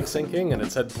Titanic sinking, and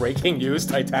it said breaking news: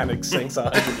 Titanic sinks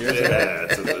 100 years ago.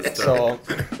 So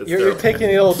you're taking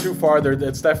it a little too far.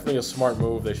 It's definitely a smart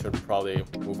move. They should probably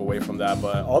move away from that.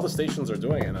 But all the stations are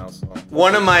doing it now. So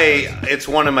It's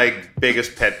one of my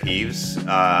biggest pet peeves.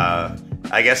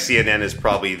 I guess CNN is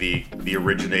probably the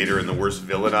originator and the worst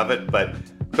villain of it. But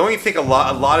don't you think a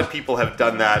lot of people have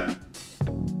done that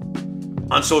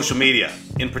on social media,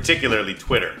 in particularly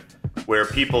Twitter, where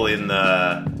people in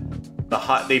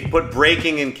they put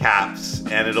breaking in caps,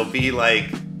 and it'll be like,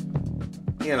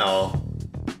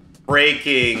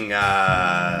 breaking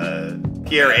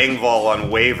Pierre Engvall on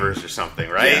waivers or something,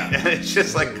 right? Yeah. And it's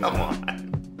just like, come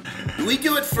on. Do we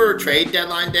do it for trade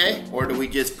deadline day, or do we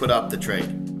just put up the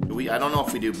trade? I don't know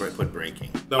if we do put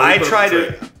breaking. No, I try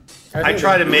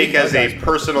to make as a that's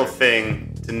personal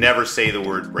thing to never say the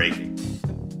word breaking.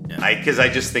 Yeah. Because I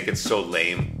just think it's so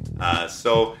lame.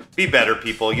 So be better,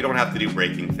 people. You don't have to do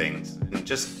breaking things, and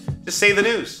just say the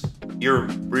news. You're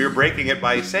breaking it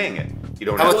by saying it. You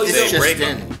don't have to say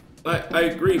breaking. I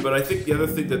agree, but I think the other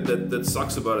thing that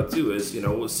sucks about it too is,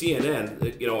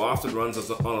 CNN, often runs us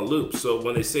on a loop. So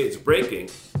when they say it's breaking,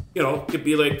 it could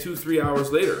be like 2-3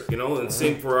 hours later, and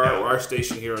same for our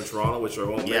station here in Toronto, which I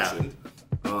won't mention.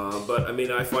 But I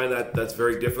mean, I find that's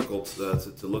very difficult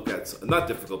to look at. Not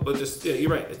difficult, but just you're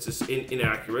right. It's just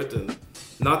inaccurate, and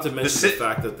not to mention the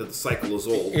fact that the cycle is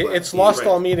old. It's lost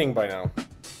all meaning by now.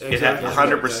 Exactly.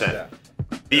 100%.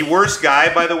 The worst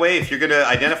guy, by the way, if you're going to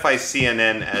identify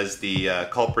CNN as the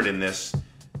culprit in this,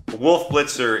 Wolf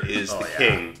Blitzer is the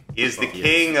king. Is the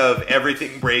king of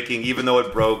everything breaking, even though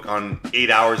it broke on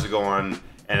 8 hours ago and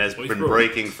has been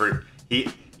breaking for.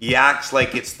 He acts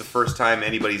like it's the first time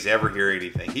anybody's ever heard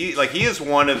anything. He is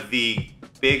one of the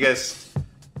biggest.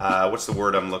 What's the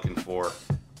word I'm looking for?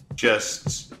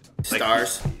 Just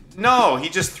Stars. No, he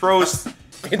just throws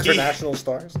international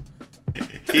stars.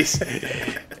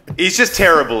 He's just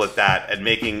terrible at that, at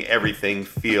making everything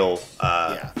feel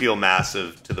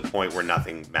massive to the point where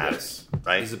nothing matters.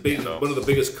 Right? He's one of the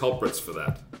biggest culprits for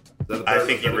that. I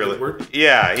think he really.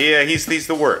 Yeah, he's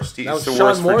the worst. He's now, the Sean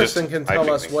worst Morrison for can just tell hyping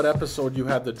us things. what episode you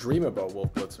had the dream about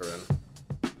Wolf Blitzer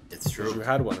in. It's true. You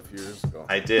had one a few years ago.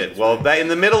 I did. Well, in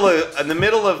the middle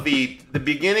of the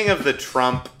beginning of the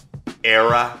Trump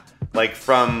era, like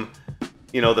from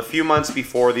the few months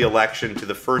before the election to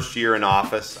the first year in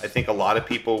office, I think a lot of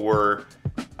people were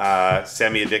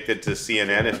semi-addicted to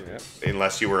CNN,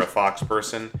 unless you were a Fox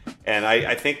person, and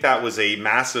I think that was a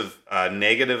massive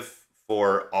negative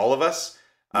for all of us.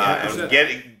 And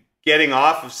getting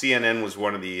off of CNN was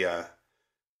one of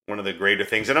the greater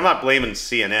things. And I'm not blaming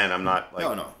CNN. I'm not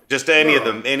just any of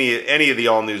them, any of the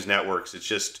all news networks. It's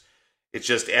just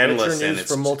endless, and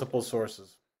it's from multiple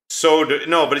sources.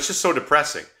 But it's just so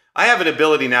depressing. I have an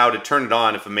ability now to turn it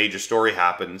on if a major story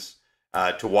happens,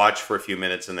 to watch for a few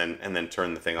minutes and then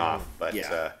turn the thing off. But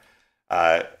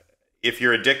if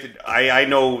you're addicted, I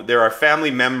know there are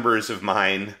family members of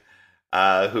mine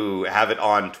who have it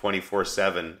on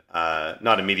 24/7.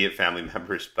 Not immediate family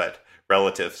members, but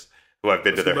relatives who I've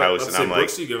been to their house, and I'm like,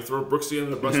 Brooksy, you gonna throw Brooksy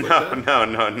under the bus like that? No,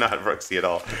 not Brooksy at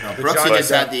all. No, Brooksy just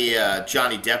had the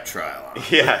Johnny Depp trial on.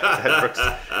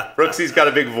 Yeah, Brooksy's got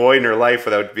a big void in her life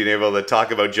without being able to talk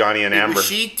about Johnny and Amber. Was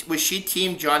she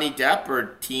team Johnny Depp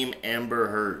or team Amber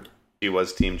Heard? She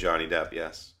was team Johnny Depp,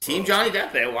 yes. Team Johnny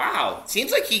Depp, wow.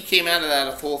 Seems like he came out of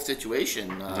that whole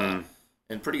situation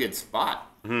in pretty good spot.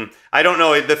 Mm-hmm. I don't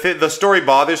know. The story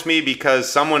bothers me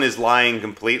because someone is lying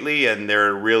completely, and they're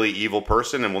a really evil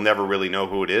person, and we'll never really know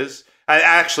who it is.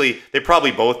 Actually, they're probably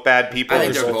both bad people. I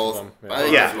think they're both.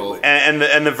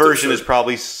 And the version is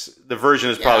probably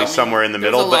somewhere in the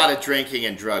middle. There's a lot of drying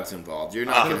and drugs involved. You're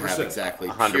not going to have exactly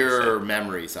 100%. Pure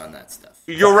memories on that stuff.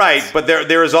 You're right, but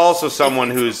there is also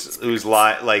someone who's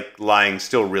lying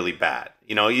still really bad.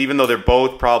 Even though they're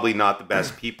both probably not the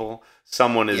best people.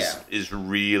 Someone is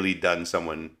really done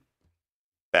someone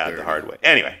bad the hard way.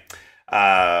 Anyway,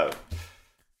 continue.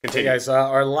 Hey guys,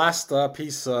 our last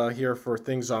piece here for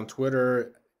things on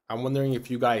Twitter. I'm wondering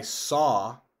if you guys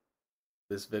saw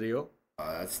this video.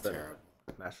 Oh, that's terrible.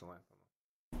 National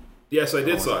anthem. Yes, I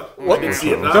did saw it. What? I didn't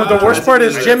see it. The worst part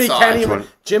is Jimmy can't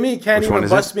even is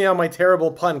bust me on my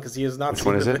terrible pun because he has not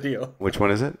seen the video. Which one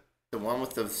is it? The one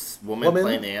with the woman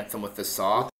playing the anthem with the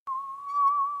saw.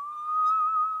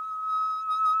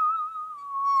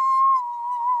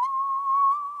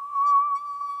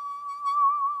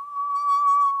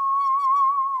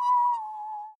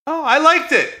 Oh, I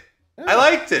liked it. I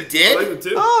liked it. You did? I liked it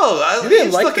too. Oh, you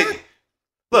didn't like it?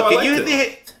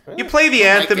 You play the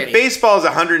anthem. Baseball is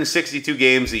 162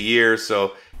 games a year,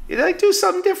 so you do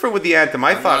something different with the anthem.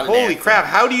 I thought, holy crap,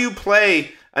 how do you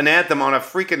play an anthem on a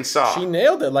freaking saw? She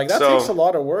nailed it. Like that takes a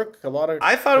lot of work,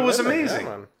 I thought it was amazing.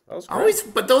 Yeah, that was great.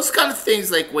 But those kind of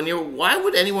things, like why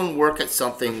would anyone work at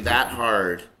something that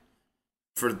hard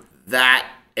for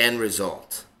that end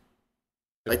result?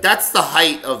 Like that's the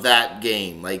height of that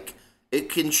game. Like,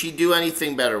 can she do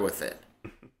anything better with it?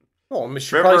 Well,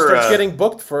 she probably starts getting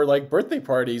booked for like birthday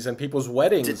parties and people's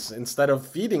weddings. Instead of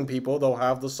feeding people, they'll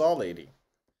have the saw lady.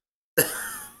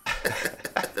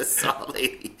 The saw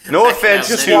lady. No offense,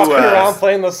 just walking around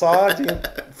playing the saw.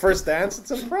 First dance, it's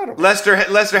incredible.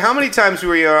 Lester, how many times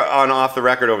were you on Off the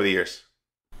Record over the years?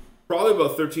 Probably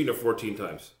about 13 or 14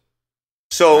 times.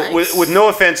 So, Nice. with no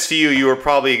offense to you, you were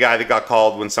probably a guy that got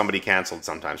called when somebody canceled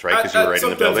sometimes, right? Because you were right in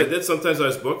the building. Sometimes I did. Sometimes I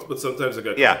was booked, but sometimes I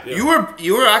got Yeah. called.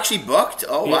 You were actually booked?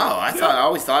 Oh Yeah. wow! I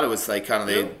always thought it was like kind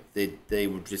of they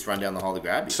would just run down the hall to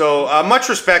grab you. So, much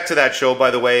respect to that show,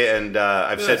 by the way. And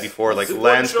I've said before, like it's a good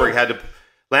Landsberg show.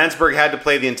 Landsberg had to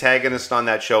play the antagonist on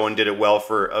that show and did it well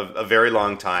for a very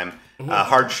long time.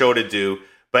 Hard show to do,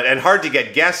 and hard to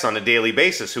get guests on a daily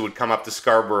basis who would come up to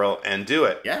Scarborough and do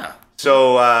it. Yeah.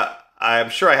 So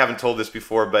I'm sure I haven't told this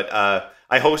before, but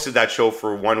I hosted that show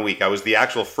for 1 week. I was the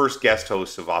actual first guest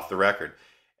host of Off the Record.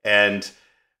 And,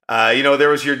 there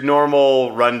was your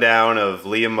normal rundown of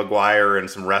Liam McGuire and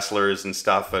some wrestlers and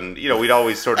stuff. And, we'd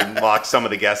always sort of mock some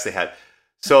of the guests they had.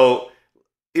 So,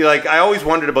 I always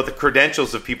wondered about the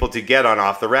credentials of people to get on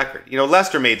Off the Record.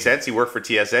 Lester made sense. He worked for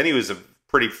TSN. He was a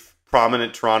pretty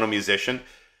prominent Toronto musician.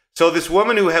 So this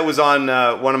woman who was on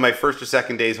one of my first or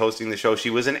second days hosting the show,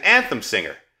 she was an anthem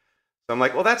singer. So I'm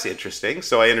like, well, that's interesting.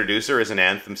 So I introduce her as an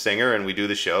anthem singer, and we do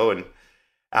the show. And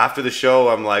after the show,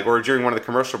 I'm like, or during one of the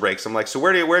commercial breaks, I'm like, so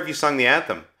where have you sung the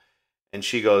anthem? And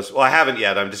she goes, well, I haven't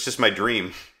yet. It's just my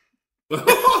dream.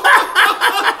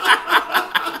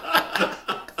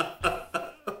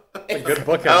 Good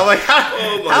book. I'm like,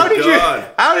 Oh my how did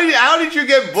God. how did you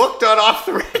get booked on Off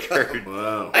the Record?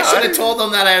 Wow. I should have told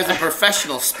them that I was a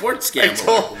professional sports I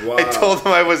gambler. told him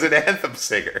I was an anthem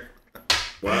singer.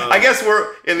 Wow. I guess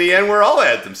in the end we're all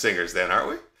anthem singers then, aren't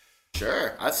we?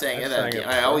 Sure, I sang it. sang it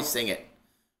I always sing it.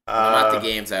 When I'm at the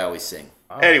games, I always sing.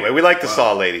 Anyway, we like the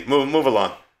Saw Lady. Move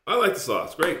along. I like the Saw.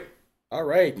 It's great. All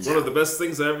right. One of the best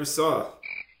things I ever saw.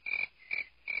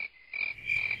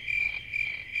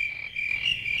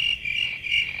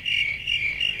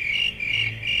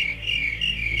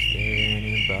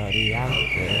 Anybody out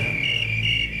there?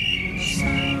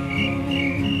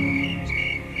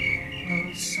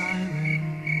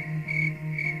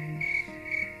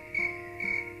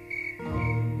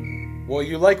 Well,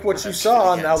 you like what you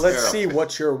saw. again. Now It's let's see terrible.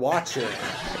 what you're watching.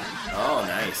 Oh,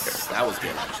 nice. That was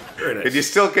good, actually. Very nice. Could you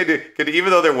still could even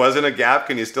though there wasn't a gap,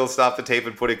 can you still stop the tape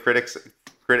and put in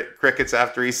crickets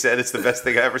after he said it's the best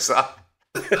thing I ever saw?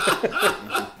 Come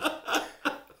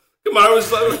on, I was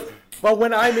But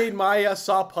when I made my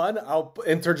Saw pun, I'll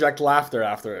interject laughter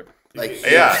after it. Like,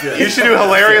 Yeah, you should do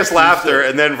hilarious laughter,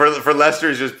 and then for Lester,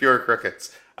 it's just pure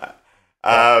crickets.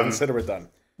 Consider it done.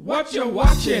 What you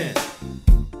watching?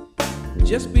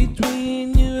 Just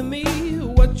between you and me,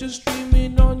 what you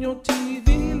streaming on your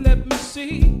TV? Let me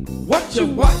see. What you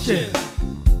watching?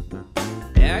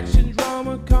 Action,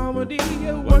 drama, comedy.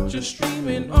 What you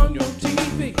streaming on your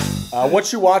TV?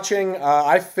 What you watching?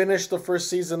 I finished the first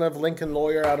season of Lincoln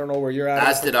Lawyer. I don't know where you're at.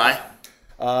 as did I.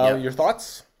 Your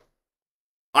thoughts?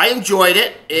 I enjoyed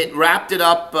it. It wrapped it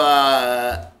up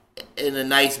in a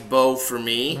nice bow for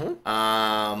me.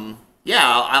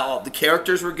 The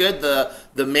characters were good.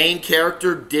 The main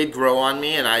character did grow on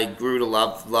me, and I grew to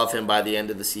love him by the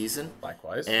end of the season.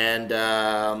 Likewise. And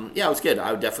it was good.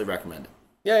 I would definitely recommend it.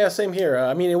 Yeah, same here.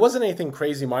 I mean, it wasn't anything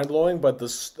crazy mind-blowing, but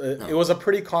it was a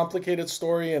pretty complicated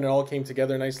story, and it all came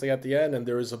together nicely at the end, and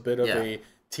there was a bit of a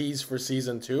tease for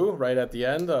season 2 right at the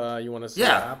end. You want to see what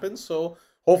happens, so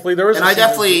hopefully there is And a I season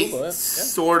definitely 2, but,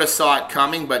 sort of saw it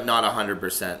coming, but not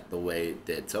 100% the way it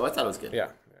did. So I thought it was good. yeah.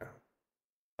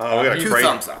 Oh, we got a 2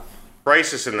 thumbs up.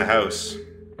 crisis in the house.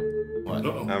 What?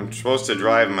 I'm supposed to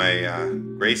drive my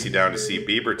Gracie down to see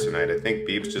Bieber tonight. I think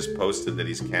Biebs just posted that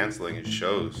he's canceling his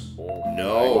shows.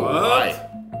 No. Why?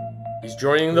 He's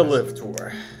joining the LIV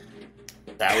tour.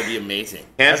 That would be amazing.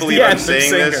 Can't believe I'm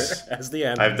saying this. As the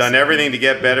anthem I've done everything to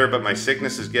get better, but my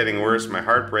sickness is getting worse. My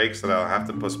heart breaks that I'll have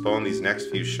to postpone these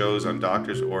next few shows on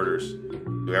doctor's orders.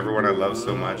 To everyone I love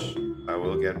so much, I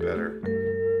will get better.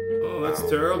 Oh, that's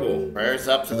terrible. Prayers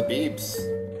up to the Biebs.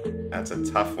 That's a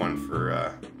tough one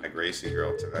for my Gracie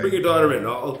girl Bring tonight. your daughter in.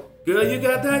 Oh, girl, you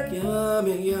got that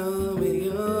yummy, yummy,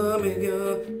 yummy,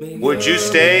 yummy. Would you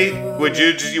stay? Would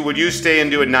you stay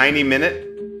and do a 90-minute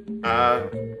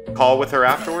call with her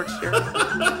afterwards? Here?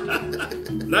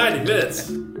 90 minutes.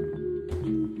 Do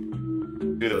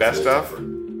the best of?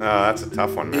 Oh, that's a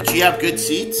tough one, man. Did she have good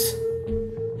seats?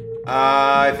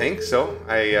 I think so.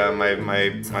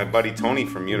 My buddy Tony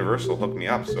from Universal hooked me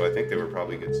up, so I think they were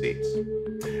probably good seats.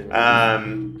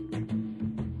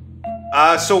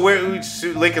 So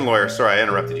Lincoln Lawyer. Sorry, I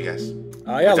interrupted you guys.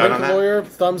 Lincoln Lawyer,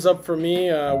 thumbs up for me.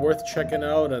 Worth checking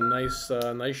out. A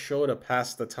nice show to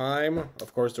pass the time.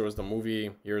 Of course, there was the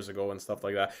movie years ago and stuff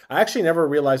like that. I actually never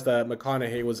realized that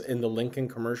McConaughey was in the Lincoln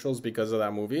commercials because of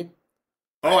that movie.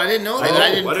 Oh, I didn't know that. I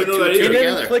didn't put two and It two didn't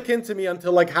together. click into me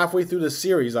until like halfway through the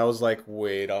series. I was like,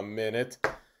 wait a minute.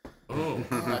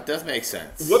 That does make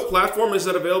sense. What platform is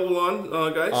that available on,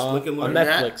 guys? Lincoln On Lawyer?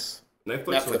 Netflix.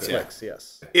 Netflix? Okay. Netflix,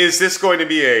 yes. Is this going to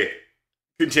be a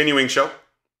continuing show?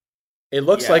 It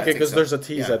looks Yeah, like I it think because so. there's a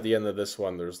tease Yeah. at the end of this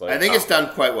one. There's like I think it's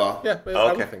done quite well. I Okay.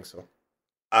 would think so.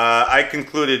 I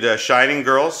concluded Shining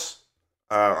Girls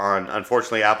on,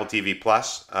 unfortunately, Apple TV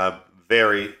Plus.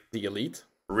 The Elite.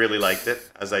 Really liked it,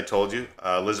 as I told you.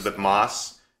 Elizabeth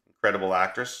Moss, incredible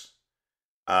actress.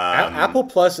 Apple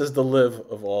Plus is the LIV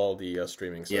of all the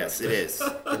streaming Yes, services.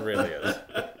 it is. It really is.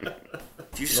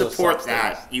 If you support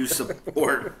that, you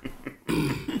support.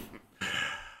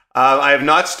 I have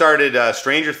not started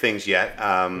Stranger Things yet.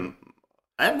 I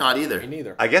have not either. Me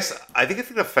neither. I think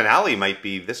the finale might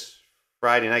be this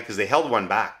Friday night because they held one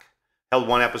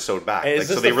episode back. Is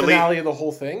this the finale of the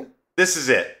whole thing? This is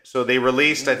it. So they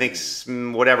released, I think,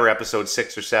 whatever episode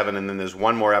 6 or 7, and then there's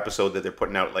one more episode that they're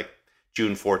putting out like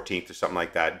June 14th or something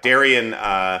like that. Darian,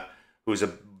 who's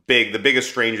the biggest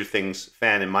Stranger Things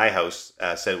fan in my house,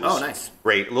 said it was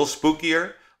great. A little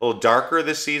spookier, a little darker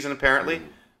this season apparently,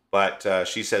 but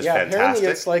she says fantastic. Apparently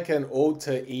it's like an ode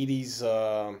to 80s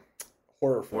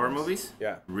horror films. Horror movies?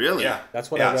 Yeah. Really? Yeah. That's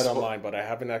what I read online, but I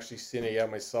haven't actually seen it yet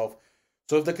myself.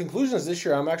 So if the conclusion is this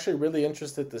year, I'm actually really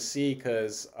interested to see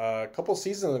because a couple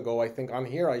seasons ago, I think on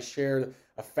here I shared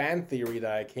a fan theory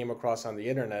that I came across on the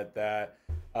internet that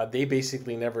they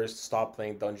basically never stopped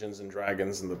playing Dungeons and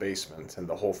Dragons in the basement, and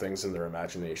the whole thing's in their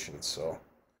imagination. So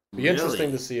it'd be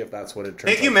interesting to see if that's what it turns out.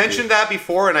 I think you mentioned that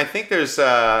before, and I think there's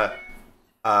it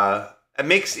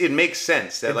makes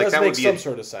sense that It does that make would be some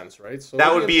sort of sense, right? So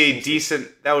that would be a decent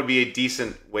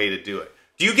way to do it.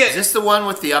 Do you get Is this the one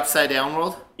with the upside down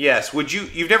world? Yes.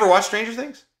 You've never watched Stranger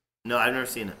Things? No, I've never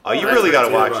seen it. Oh, you really got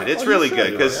to watch it. It's really should,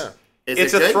 good because Is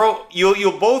it's it a good? throw.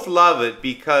 You'll both love it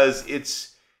because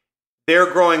they're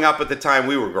growing up at the time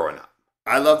we were growing up.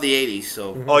 I love the 80s,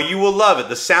 so Oh, you will love it.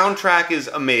 The soundtrack is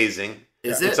amazing.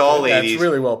 is It's it? all Yeah, 80s. it's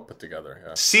really well put together.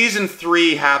 Yeah. Season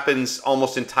 3 happens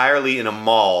almost entirely in a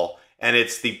mall, and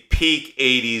it's the peak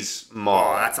 80s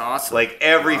mall. Oh, that's awesome. Like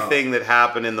everything that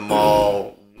happened in the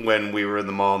mall when we were in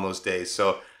the mall in those days.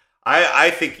 So I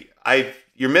think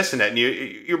you're missing it. And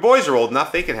your boys are old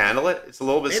enough; they can handle it. It's a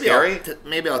little bit scary.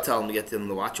 Maybe I'll tell them to get them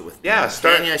to watch it with me. Yeah,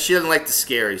 start- Tanya, she doesn't like the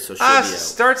scary, so she'll be out.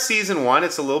 Start season 1.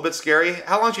 It's a little bit scary.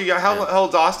 How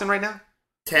old's Austin right now?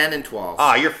 10 and 12.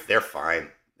 They're fine.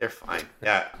 They're fine.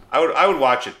 Yeah, I would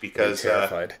watch it because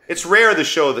terrified. it's rare the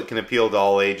show that can appeal to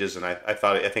all ages, and I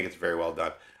think it's very well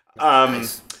done.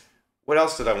 Nice. What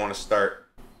else did I want to start?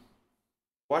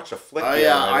 Watch a flick. Oh the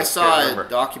yeah, other night. I can't saw remember. a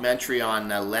documentary on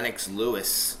Lennox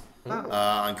Lewis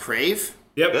on Crave,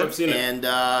 Yep, Good. I've seen it. and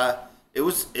it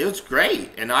was great.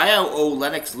 And I owe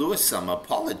Lennox Lewis some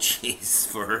apologies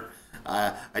for.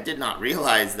 I did not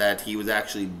realize that he was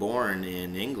actually born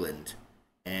in England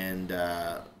and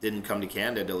didn't come to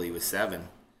Canada till he was 7.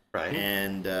 Right.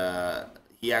 And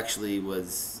he actually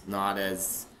was not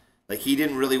as he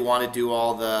didn't really want to do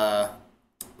all the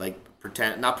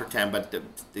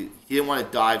he didn't want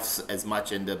to dive as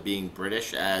much into being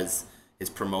British as his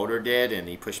promoter did, and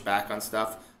he pushed back on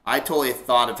stuff. I totally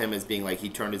thought of him as being he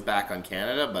turned his back on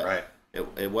Canada, but Right.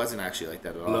 it wasn't actually like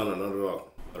that at all. No, not at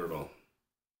all. Not at all.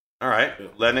 All right. Yeah.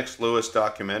 Lennox Lewis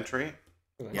documentary.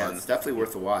 Yeah, it's definitely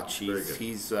worth a watch. Very good.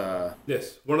 He's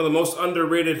Yes, one of the most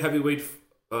underrated heavyweight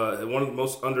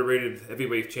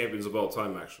champions of all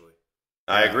time. Actually,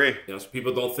 I agree. so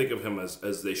people don't think of him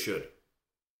as they should.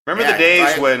 Remember the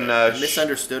days when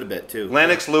misunderstood a bit too.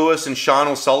 Lennox Lewis and Sean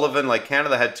O'Sullivan,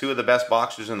 Canada had 2 of the best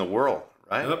boxers in the world,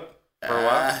 right? Yep. For a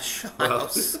while. Sean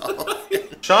O'Sullivan.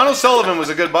 Sean O'Sullivan was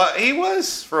a good he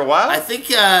was for a while. I think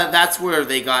that's where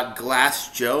they got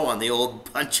Glass Joe on the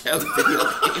old Punch Out video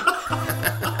game.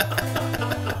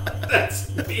 That's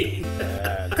mean.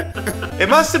 It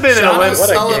must have been an Sean Olympic.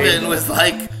 O'Sullivan was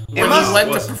when he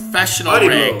went to professional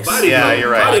ranks. Yeah,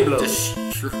 you're right. Destroyed.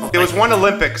 There was one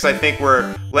Olympics, I think,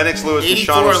 where Lennox Lewis and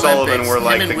 84 Sean O'Sullivan Olympics. were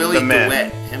Him and the Willie men.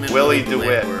 DeWitt. Him and Willie Willie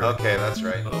DeWitt. DeWitt were- Okay, that's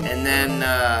right. And then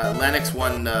Lennox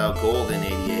won gold in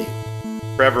 '88.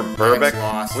 Trevor Burbeck.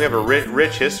 lost. We have a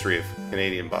rich history of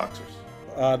Canadian boxers.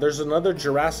 There's another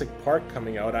Jurassic Park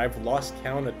coming out. I've lost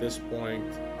count at this point.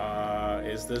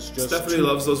 Is this just Stephanie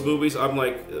loves those movies. I'm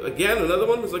like, again, another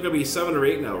one. It's gonna be 7 or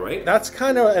 8 now, right? That's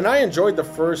kind of, and I enjoyed the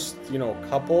first,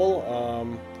 couple.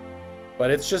 But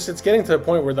it's getting to the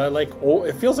point where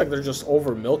it feels like they're just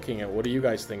over milking it. What do you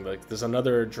guys think? There's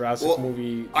another Jurassic movie. Do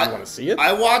you want to see it?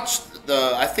 I watched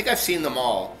I think I've seen them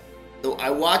all. Though I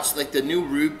watched the new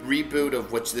reboot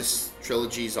of which this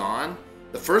trilogy's on.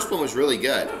 The first one was really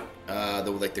good.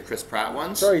 The Chris Pratt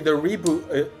ones. Sorry, the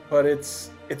reboot, but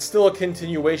it's still a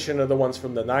continuation of the ones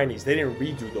from the 90s. They didn't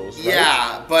redo those, right?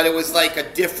 Yeah, but it was a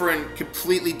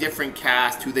completely different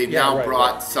cast who they've now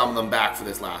brought some of them back for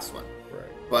this last one. Right.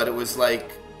 But it was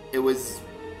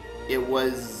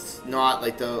not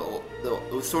it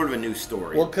was sort of a new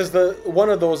story. Well, because one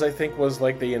of those I think was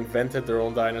they invented their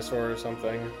own dinosaur or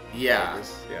something. Yeah.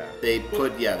 Yeah. They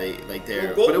put Well,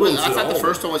 but it was. I Goldblum's thought the old.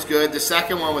 first one was good. The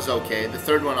second one was okay. The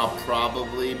third one I'll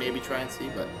probably maybe try and see,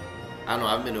 but I don't know.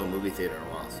 I haven't been to a movie theater in a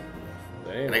while, so.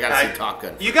 Damn. And I gotta see Top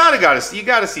Gun. You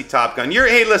gotta see Top Gun.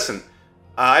 Hey, listen.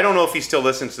 I don't know if he still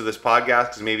listens to this podcast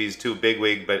because maybe he's too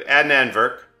bigwig, but Adnan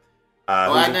Virk.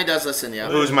 Adnan does listen, yeah.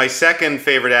 Who's my second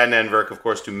favorite Adnan Virk, of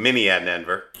course, to Mini Adnan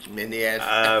Virk. Minnie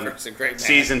Virk's a great man.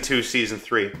 Season 2, Season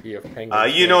 3. Yeah,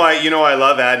 I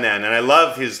love Adnan, and I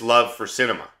love his love for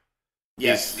cinema.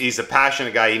 Yes. He's a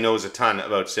passionate guy. He knows a ton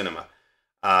about cinema.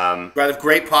 Got a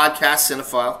great podcast,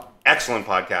 Cinephile. Excellent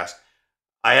podcast.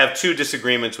 I have 2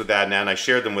 disagreements with Adnan. I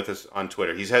shared them with us on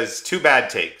Twitter. He has 2 bad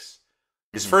takes.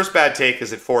 His first bad take is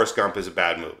that Forrest Gump is a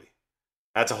bad movie.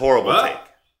 That's a horrible take.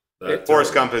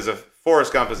 Forrest Gump is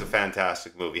a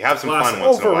fantastic movie. Have some fun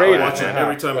once in a while. Overrated, Watch it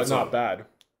every time but it's not on. bad.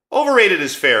 Overrated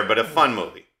is fair, but a fun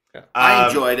movie. I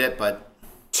enjoyed it, but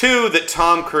 2, that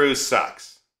Tom Cruise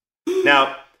sucks.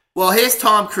 Now, Well, his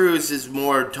Tom Cruise is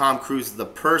more Tom Cruise the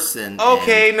person.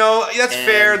 Okay, no, that's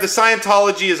fair. The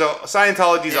Scientology's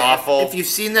awful. If you've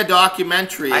seen the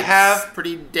documentary, it's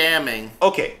pretty damning.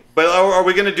 Okay, but are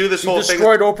we going to do this whole thing?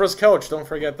 Destroyed Oprah's couch. Don't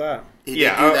forget that. He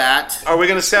did do that. Are we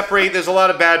going to separate? There's a lot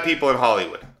of bad people in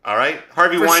Hollywood. All right,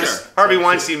 Harvey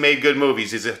Weinstein made good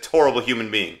movies. He's a horrible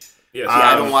human being. Yes.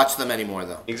 I don't watch them anymore,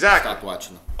 though. Exactly. Stopped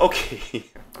watching them. Okay.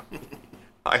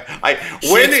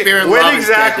 Shakespeare in when Love is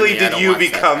exactly dead to me. I did don't you watch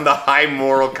that. become the high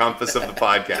moral compass of the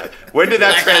podcast? When did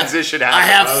that transition happen? I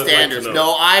have I would like standards. to know.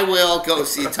 No, I will go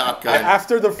see Top Gun.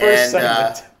 After the first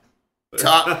And, segment.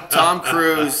 Tom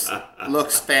Cruise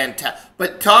looks fantastic,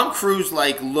 but Tom Cruise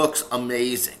looks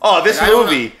amazing. Oh, this Like, I don't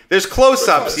movie! There's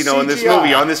close-ups, in this CGI.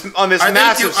 movie on this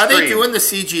massive Are screen. they doing the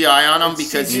CGI on him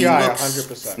because CGI, he looks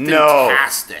 100%.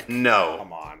 fantastic? No,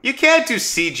 Come on. you can't do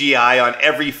CGI on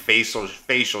every facial Of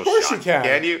course shot. you can.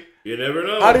 Can you? You never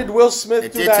know. How did Will Smith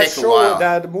It do did that take a show, while.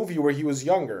 that movie where he was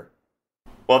younger?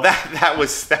 Well, that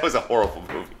was a horrible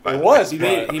movie. by It the was. He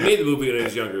but- made the movie when he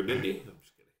was younger, didn't he? I'm just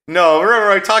kidding. No,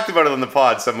 remember I talked about it on the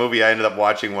pod. Some movie I ended up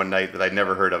watching one night that I'd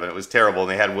never heard of, and it was terrible. And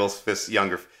they had Will Smith's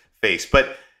younger face,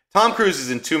 but Tom Cruise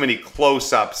is in too many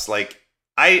close-ups.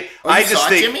 I just saw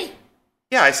think, Jimmy?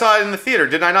 yeah, I saw it in the theater.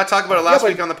 Did I not talk about it last Yeah,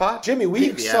 but week on the pod? Jimmy, we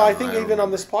Maybe, saw, I I think don't even on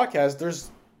remember. this podcast, there's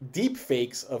deep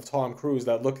fakes of Tom Cruise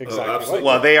that look exactly absolutely. like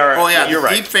Well, him. they are. Oh yeah, you're the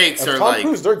right. deep fakes are Tom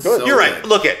Cruise, they're good. so You're right.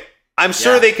 Look it. I'm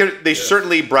sure Yeah. they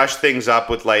certainly brush things up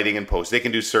with lighting and post. They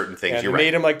can do certain things. Yeah, they You're right.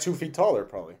 made him like 2 feet taller,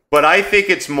 probably. But I think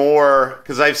it's more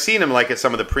because I've seen him at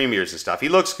some of the premieres and stuff. He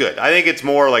looks good. I think it's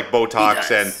more like Botox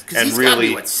and he's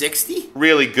really 60?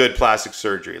 really good plastic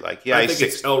surgery. I he's think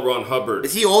it's L. Ron Hubbard.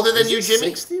 Is he older than you, Jimmy?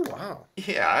 60? Wow.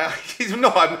 Yeah,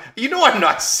 I'm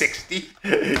not 60.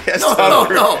 Yes, No, Tom no,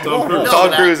 Cruise. no. Tom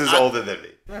No, Cruise is older than me.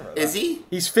 Is he?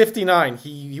 He's 59.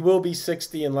 He will be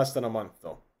 60 in less than a month,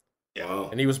 though. Yeah. Wow.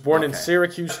 And he was born in Okay.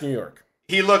 Syracuse, New York.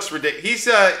 He looks ridiculous. He's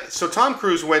so Tom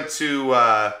Cruise went to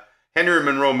Henry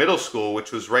Monroe Middle School,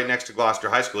 which was right next to Gloucester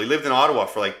High School. He lived in Ottawa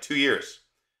for 2 years.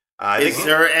 Is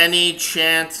there any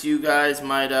chance you guys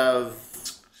might have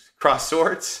Cross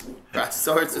swords? crossed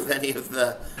swords with any of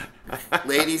the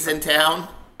ladies in town?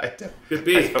 I don't, Could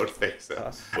be. I don't think so.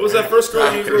 What was that first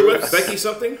girl you were with? Becky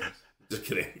something? Just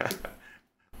kidding.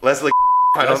 Leslie,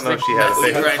 I don't know if she had a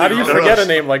thing. Right. How do you I don't forget know. a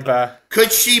name like that?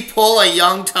 Could she pull a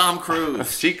young Tom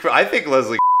Cruise? I think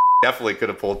Leslie definitely could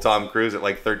have pulled Tom Cruise at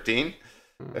 13,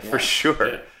 for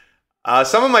sure.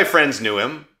 Some of my friends knew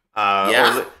him,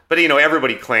 Yeah. but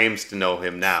everybody claims to know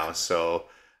him now. So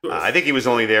I think he was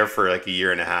only there for a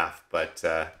year and a half. But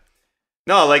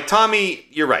no, Tommy,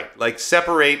 you're right.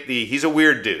 Separate he's a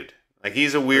weird dude.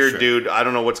 He's a weird dude. I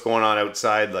don't know what's going on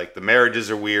outside. The marriages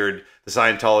are weird. The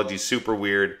Scientology's super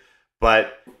weird.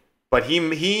 But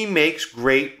he makes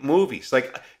great movies.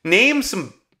 Name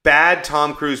some bad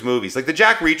Tom Cruise movies. The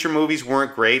Jack Reacher movies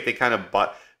weren't great. They kind of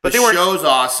but they weren't. Show's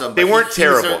awesome. They but weren't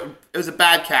terrible. It was a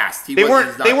bad cast. They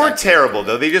weren't terrible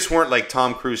though. They just weren't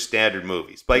Tom Cruise standard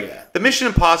movies. The Mission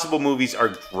Impossible movies are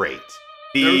great.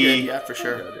 They were good, yeah, for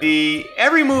sure.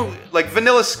 Every movie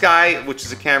Vanilla Sky, which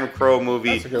is a Cameron Crowe movie.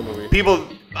 That's a good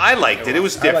movie. I liked it. It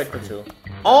was I like different. it too.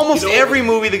 Almost every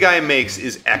movie the guy makes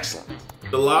is excellent.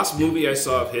 The last movie I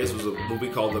saw of his was a movie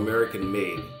called American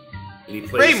Made. And he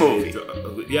plays Great movie.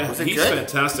 Yeah, Was it he's good?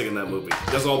 fantastic in that movie.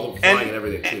 He does all the flying and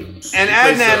everything too. And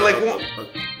He plays, Adnan,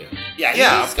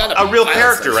 Yeah, he's got a real pilot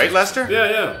character, right, license.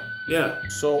 Lester? Yeah.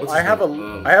 So What's I his have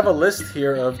name? I have a list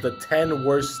here of the 10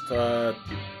 worst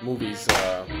movies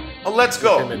Let's with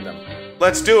go. him in them.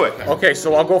 Let's do it. Okay,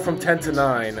 so I'll go from 10 to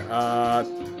 9.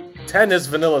 10 is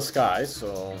Vanilla Sky,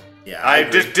 so Yeah, I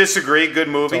agree. disagree. Good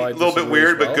movie. So I A little bit disagree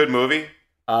weird, as but well. good movie.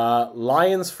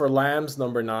 Lions for Lambs,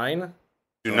 number 9.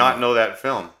 Do not know that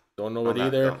film. Don't know On it that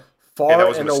either. film. Far that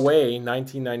was a and mistake. Away,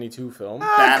 1992 film.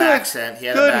 Bad good- accent. He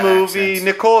had a Good bad movie. accent.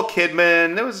 Nicole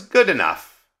Kidman. It was good enough.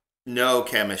 No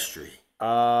chemistry.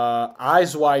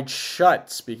 Eyes Wide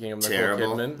Shut, speaking of Nicole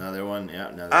Terrible. Kidman. Another one. Yeah,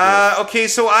 another. Okay,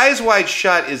 so Eyes Wide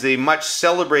Shut is a much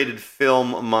celebrated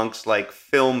film amongst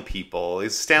film people.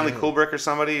 Is Stanley Kubrick or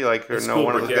somebody or It's no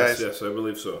one of Kubrick, those guys? yes, I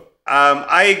believe so.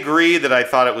 I agree that I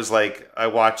thought it was I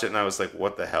watched it and I was like,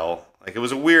 what the hell? It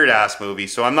was a weird ass movie,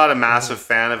 so I'm not a massive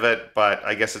fan of it, but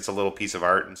I guess it's a little piece of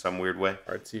art in some weird way.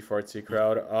 Artsy fartsy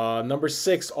crowd. Number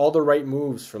 6, All the Right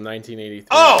Moves from 1983.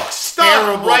 Oh, stop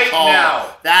terrible right call.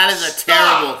 now! That is a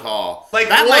Stop. terrible call. Like,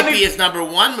 that one might of- be his number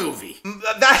 1 movie.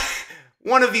 That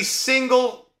one of these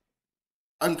single.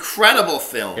 Incredible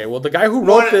film. Okay, well, the guy who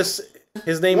wrote One- this,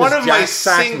 his name one is of my Jack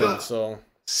Sackman, single- so...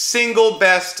 Single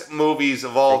best movies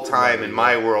of all time in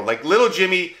my world. Little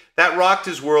Jimmy, That rocked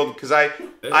his world because I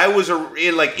was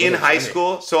in high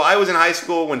school. So I was in high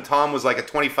school when Tom was like a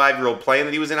 25-year-old playing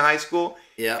that he was in high school.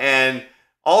 Yeah. And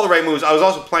all the right moves. I was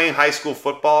also playing high school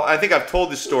football. I think I've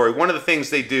told this story. One of the things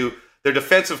they do, their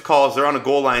defensive calls, they're on a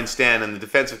goal line stand, and the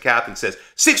defensive captain says,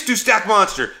 6-2 stack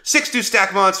monster, 6-2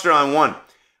 stack monster on one.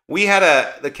 We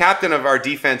had the captain of our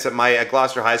defense at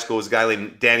Gloucester High School was a guy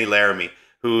named Danny Laramie,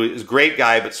 who is a great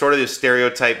guy, but sort of this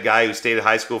stereotype guy who stayed at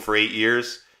high school for 8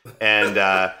 years and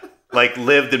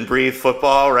lived and breathed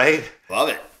football, right? Love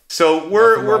it. So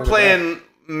we're playing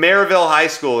Maryville High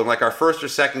School in like our first or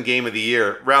second game of the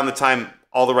year, around the time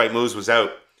All the Right Moves was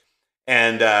out.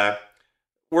 And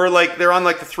they're on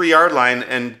like the 3-yard line,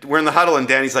 and we're in the huddle, and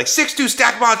Danny's like, 6-2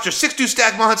 stack monster, 6-2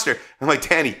 stack monster. I'm like,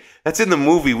 Danny, that's in the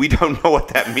movie. We don't know what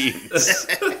that means.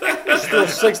 Still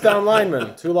 6 down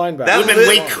linemen, 2 linebackers. That would have been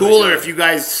way cooler if you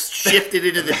guys shifted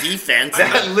into the defense.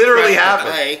 That literally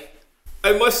happened.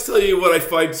 I must tell you what I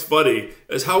find funny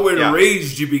is how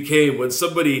enraged you became when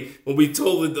we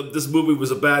told that this movie was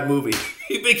a bad movie.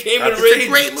 He became enraged. It's a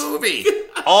great movie.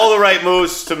 All the Right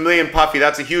Moves to me and Puffy.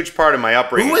 That's a huge part of my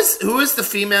upbringing. Who is the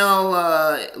female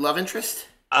love interest?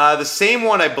 The same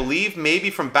one, I believe,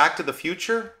 maybe from Back to the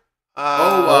Future.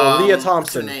 Leah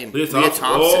Thompson. Leah Thompson.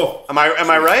 Oh. Am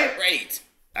I right? Great.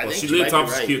 I think Leah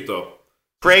Thompson's cute though.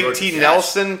 Craig T.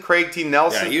 Nelson played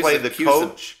the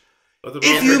coach.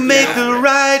 If you make the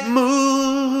right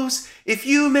moves, if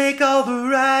you make all the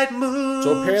right moves.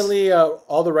 So apparently,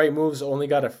 All the Right Moves only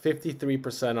got a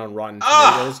 53% on Rotten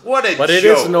Tomatoes. What a But joke. it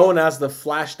is known as the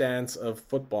Flashdance of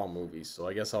football movies. So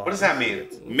I guess I'll. What does that mean?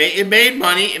 It made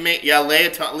money.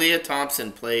 Leah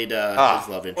Thompson played his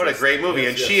love interest. What a great movie.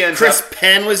 And she ends Chris up...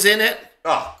 Penn was in it.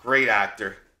 Oh, great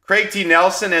actor. Craig T.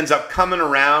 Nelson ends up coming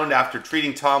around after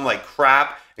treating Tom like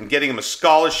crap and getting him a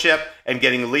scholarship and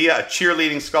getting Leah a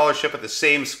cheerleading scholarship at the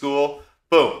same school.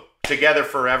 Boom. Together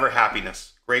forever,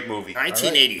 happiness. Great movie.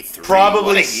 1983. Probably,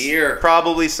 what a year.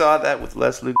 Probably saw that with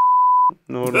Leslie.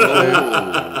 No.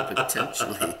 Oh,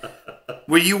 potentially.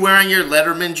 Were you wearing your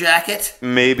Letterman jacket?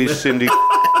 Maybe Cindy.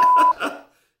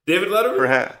 David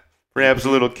Letterman? Perhaps a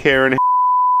little Karen.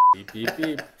 Beep, beep,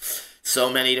 beep. So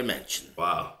many to mention.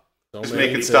 Wow. Just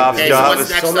making Stoff's Okay, job. so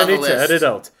what's next So on many the to list? edit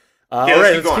out. All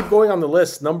right, let's keep going on the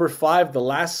list. Number 5, The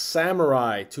Last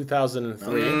Samurai,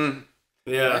 2003.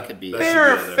 Yeah. That could be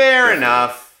Fair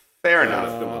enough. Fair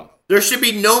enough. There should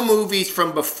be no movies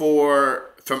from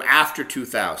after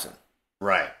 2000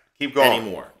 Right. Keep going.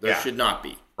 anymore. There should not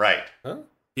be. Right.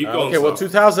 Keep going. Okay, well,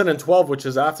 2012, which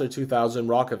is after 2000,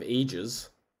 Rock of Ages.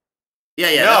 Yeah.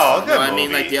 No, that's fine. good I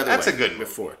mean, movie. like the other That's way a good movie.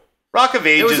 before. Rock of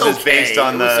Ages was is based okay.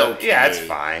 on It the... was okay. Yeah, it's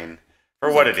fine.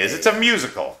 For what it is. It's a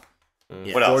musical.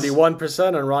 Yeah. What else?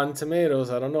 41% on Rotten Tomatoes.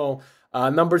 I don't know.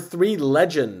 Number 3,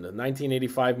 Legend,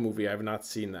 1985 movie. I have not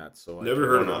seen that. So Never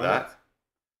heard Don't of know that.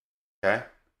 Okay.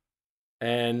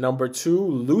 And number 2,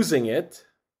 Losing It,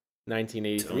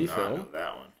 1983 film.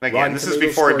 That one. Again, Rotten this is Tomatoes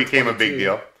before it scored became a big 22.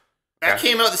 deal. That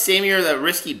came out the same year that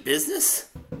Risky Business.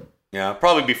 Yeah,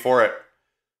 probably before it.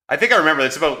 I think I remember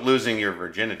it's about losing your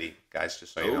virginity, guys,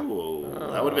 just so you know.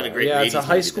 Oh, that would have been a great. Yeah, it's a 80s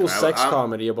high movie school then. sex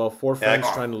comedy about 4 friends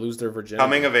trying to lose their virginity.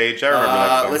 Coming of age, I remember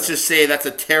that. Let's just say that's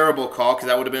a terrible call because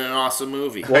that would have been an awesome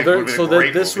movie. Well, It would've been a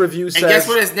great this movie. review And says guess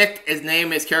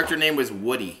what character name was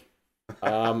Woody.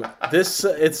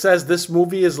 it says this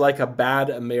movie is like a bad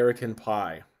American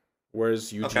Pie.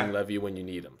 Where's Eugene Levy when you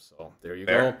need him? So there you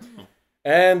Fair. go.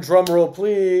 And drum roll,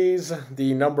 please.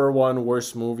 The number 1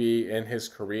 worst movie in his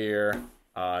career.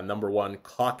 Number 1,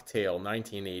 Cocktail,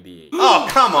 1988. Oh,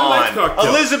 come I like on. Cocktail.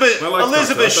 Elizabeth I like Cocktail. I thought it was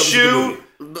a good Shue. movie.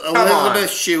 Elizabeth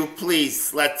Shue,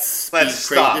 please, let's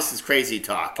stop. This is crazy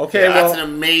talk. Okay, that's well, an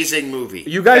amazing movie.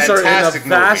 You guys are in a Fantastic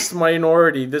vast movie.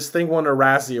 minority. This thing won a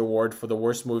Razzie Award for the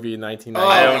worst movie in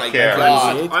 1998. I don't my care.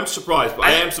 God. I'm surprised.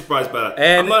 I am surprised by that.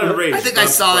 And I'm not enraged. I think I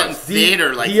saw that in surprised.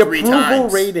 theater like the 3 approval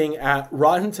times. rating at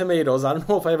Rotten Tomatoes, I don't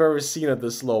know if I've ever seen it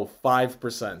this low,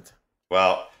 5%.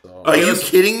 Well, Are you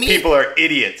kidding me? people are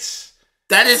idiots.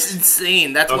 That is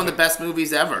insane. That's one of the best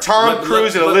movies ever. Tom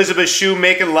Cruise and Elizabeth Shue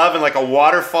making love in like a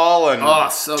waterfall and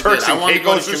So Turks good. I and want to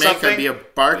go to Caicos or Jamaica and something. be a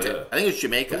bartender. Yeah. I think it's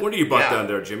Jamaica. What are you bought Yeah. down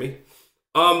there, Jimmy?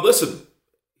 Listen,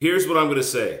 here's what I'm going to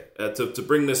say to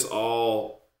bring this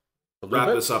all, wrap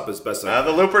this up as best I can.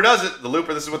 The Looper does it.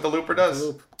 This is what the Looper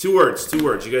does. 2 words.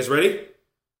 You guys ready?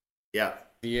 Yeah.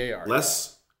 VAR.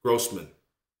 Les Grossman.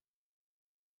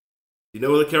 You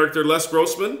know the character Les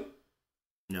Grossman?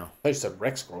 No. I just said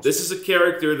Rex Gross. This is a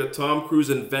character that Tom Cruise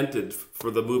invented for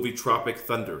the movie Tropic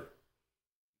Thunder.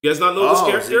 You guys not know this Is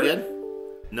he character?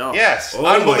 good? No. Yes, Oh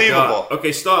my unbelievable. God.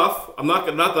 Okay, Stoff. Not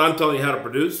that I'm telling you how to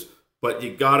produce, but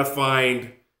you gotta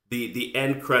find the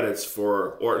end credits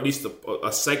for, or at least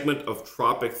a segment of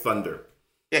Tropic Thunder.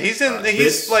 Yeah, he's in.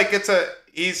 He's like it's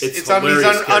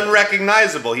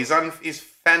unrecognizable. He's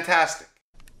fantastic.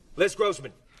 Les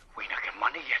Grossman. We not get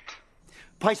money yet.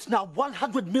 Price now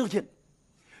 100 million.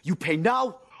 You pay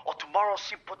now or tomorrow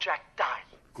Simple Jack die.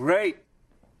 Great.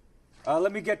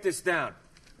 Let me get this down.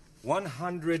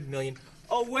 100 million.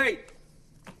 Oh, wait.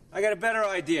 I got a better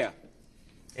idea.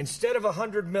 Instead of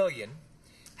 100 million,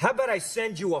 how about I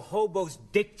send you a hobo's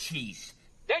dick cheese?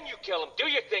 Then you kill him, do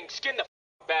your thing, skin the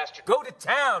bastard. Go to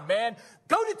town, man.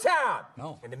 Go to town.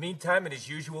 No. In the meantime, and as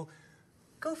usual,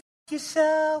 go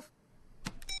yourself.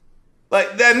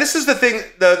 Like, and this is the thing.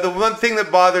 The one thing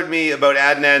that bothered me about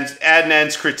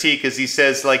Adnan's critique is he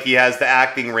says like he has the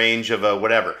acting range of a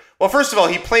whatever. Well, first of all,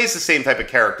 he plays the same type of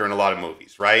character in a lot of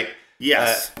movies, right?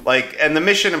 Yes. And the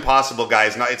Mission Impossible guy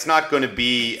is not. It's not going to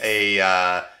be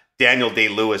a Daniel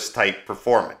Day-Lewis type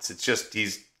performance. It's just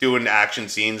he's doing action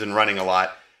scenes and running a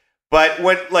lot. But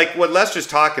what Lester's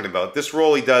talking about, this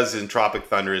role he does in Tropic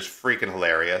Thunder is freaking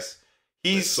hilarious.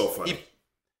 He's so funny.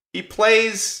 He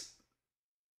plays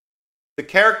the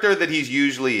character that he's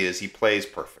usually is. He plays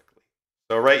perfectly.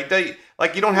 So right,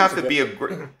 like you don't have to be a.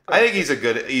 I think he's a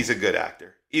good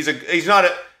actor. He's not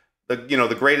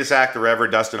the greatest actor ever,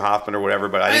 Dustin Hoffman or whatever.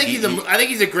 But I think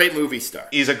he's a great movie star.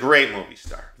 He's a great movie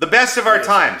star. The best of our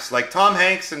times, like Tom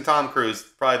Hanks and Tom Cruise,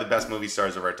 probably the best movie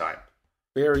stars of our time.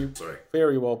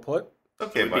 Very well put.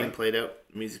 Okay, buddy. Being played out.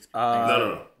 Music.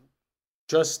 No.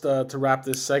 Just to wrap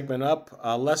this segment up,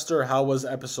 Lester, how was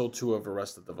episode 2 of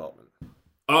Arrested Development?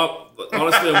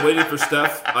 Honestly, I'm waiting for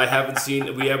Steph. I haven't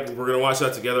seen. We're gonna watch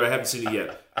that together. I haven't seen it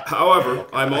yet. However,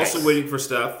 I'm also waiting for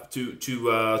Steph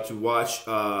to watch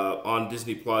on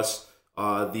Disney Plus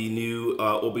the new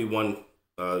Obi-Wan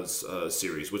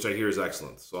series, which I hear is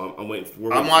excellent. So I'm waiting.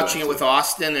 I'm watching it with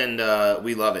Austin, and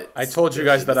we love it. I told you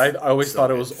guys that I always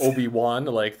thought it was Obi-Wan,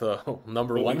 like the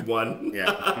number one. Obi-Wan.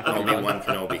 Yeah, Obi-Wan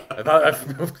Kenobi.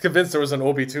 I'm convinced there was an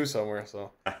Obi-2 somewhere.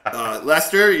 So,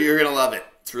 Lester, you're gonna love it.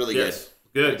 It's really good.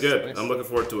 Good. Nice. I'm looking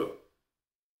forward to it.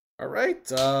 All right, let's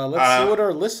see what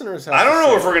our listeners have. I don't to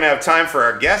know say. if we're gonna have time for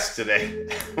our guest today.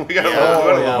 We got a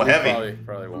little heavy.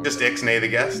 Probably won't. Just Ixnay the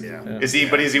guest. Yeah. Is he?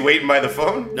 But is he waiting by the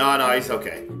phone? No, he's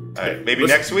okay. All right, maybe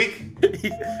next week.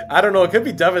 I don't know. It could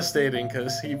be devastating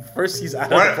because he's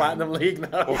out of the Platinum League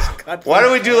now. Why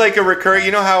don't we do like a recurring?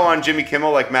 You know how on Jimmy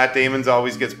Kimmel, like Matt Damon's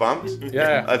always gets bumped.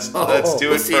 Yeah. Let's do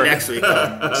We'll it see for next week.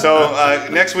 So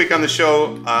next week on the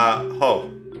show, Ho.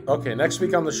 Okay, next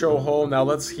week on the show, Ho. Now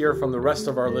let's hear from the rest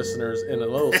of our listeners in a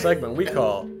little segment we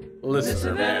call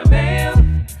Listener Mail.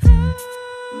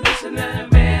 Listener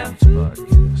Mail.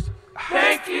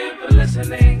 Thank you for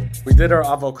listening. We did our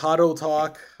avocado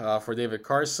talk for David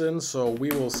Carson, so we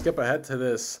will skip ahead to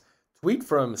this tweet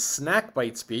from Snack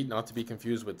Bites Pete, not to be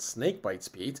confused with Snake Bites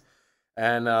Pete.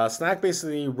 And Snack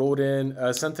basically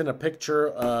sent in a picture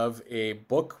of a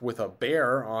book with a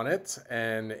bear on it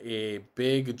and a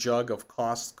big jug of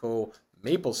Costco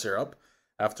maple syrup.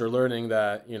 After learning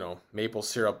that, maple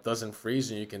syrup doesn't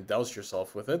freeze and you can douse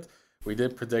yourself with it, we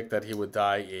did predict that he would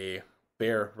die a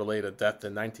bear-related death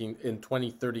in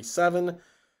 2037.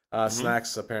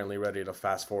 Snack's apparently ready to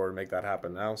fast forward and make that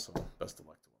happen now, so best of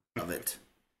luck to him. Love it.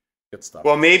 Good stuff.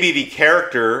 Well, maybe the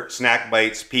character Snack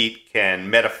Bites Pete can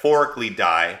metaphorically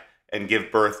die and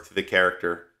give birth to the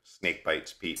character Snake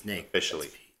Bites Pete officially.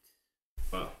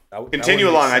 Wow. Continue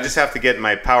along. I just have to get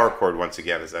my power cord once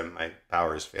again as my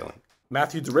power is failing.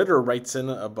 Matthew DeRitter writes in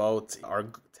about our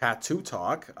tattoo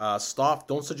talk. Stoff,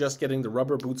 don't suggest getting the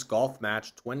Rubber Boots Golf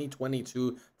Match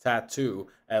 2022 tattoo.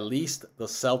 At least the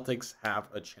Celtics have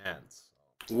a chance.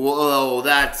 Whoa,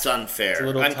 that's unfair. It's a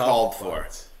little uncalled tough, for.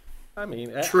 I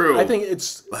mean, True. I think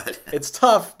it's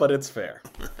tough, but it's fair.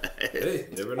 Hey,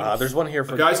 never know. There's one here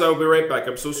for guys. I will be right back.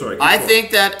 I'm so sorry. I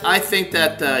think that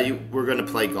we're going to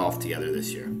play golf together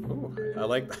this year. Ooh, I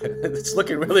like that. It's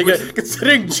looking really good,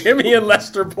 considering Jimmy and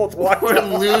Lester both walked We're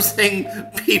out. losing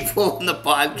people in the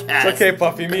podcast. It's okay,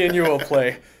 Puffy. Me and you will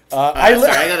play. I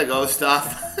gotta go. Stop.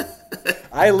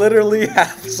 I literally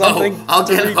have something. I'll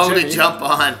to get read Ho to Jimmy. jump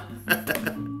on.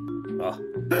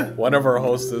 One of our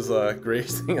hosts is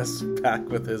gracing us back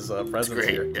with his presence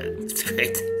here. It's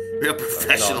great. Real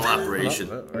professional operation.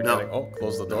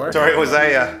 Close the door. Sorry, was I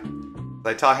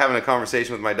having a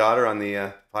conversation with my daughter on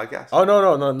the podcast? Oh,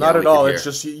 no, not at all. hear. It's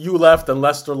just you left and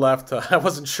Lester left. I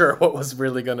wasn't sure what was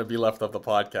really going to be left of the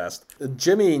podcast.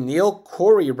 Jimmy, Neil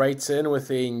Corey writes in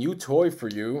with a new toy for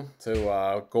you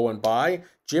to go and buy.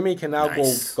 Jimmy can now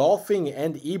go golfing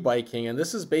and e-biking, and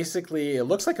this is basically, it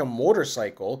looks like a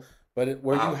motorcycle, but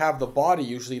where you have the body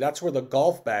usually, that's where the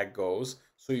golf bag goes.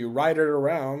 So you ride it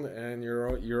around and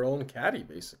you're your own caddy,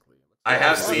 basically. I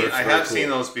have seen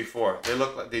those before.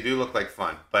 They do look like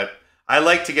fun, but I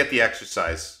like to get the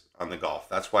exercise on the golf.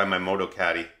 That's why my Moto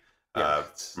Caddy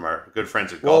from our good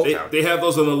friends at Golf Town. They have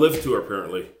those on the LIV tour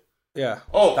apparently. Yeah.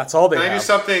 Oh, that's all they have.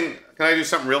 Can I do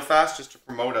something real fast just to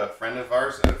promote a friend of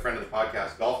ours, a friend of the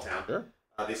podcast, Golf Town? Sure.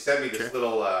 They sent me this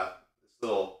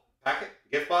little packet,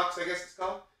 gift box, I guess it's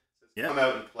called. It's come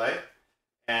out and play.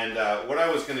 And what I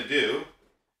was going to do,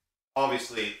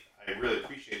 obviously, I really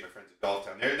appreciate my friends at Golf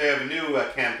Town. They have a new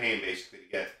campaign basically to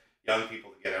get young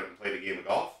people to get out and play the game of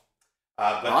golf.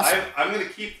 But awesome. I'm going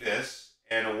to keep this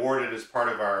and award it as part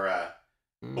of our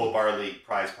Gold Bar League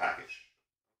prize package.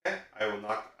 Okay, I'm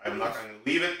not going to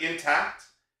leave it intact.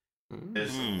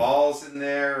 There's some balls in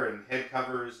there and head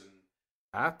covers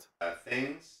and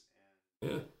things.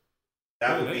 And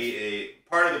that will be a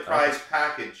part of the prize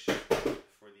package for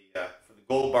the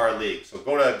Gold Bar League. So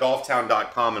go to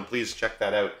golftown.com and please check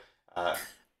that out.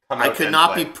 I could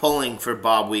not be pulling for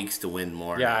Bob Weeks to win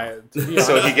more. Yeah,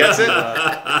 so he gets it.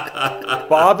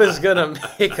 Bob is gonna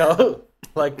make out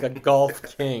like a golf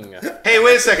king. Hey,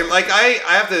 wait a second. Like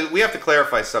we have to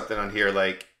clarify something on here.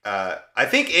 Like I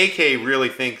think AK really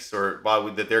thinks, or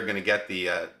Bob, that they're gonna get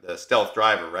the stealth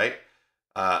driver, right?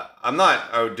 I'm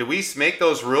not. Do we make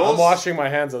those rules? I'm washing my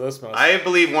hands of this one. I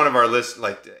believe one of our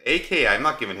like AK. I'm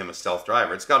not giving him a stealth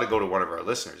driver. It's got to go to one of our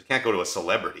listeners. It can't go to a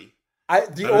celebrity.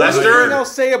 The only thing I'll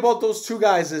say about those two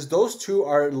guys is those two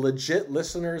are legit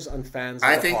listeners and fans.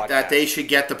 I think that they should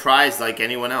get the prize like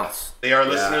anyone else. They are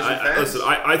listeners and fans. Listen,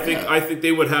 I think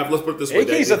they would have. Let's put it this way: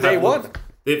 AK's a day one.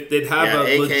 They'd have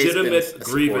a legitimate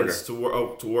grievance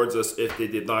towards us if they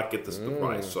did not get the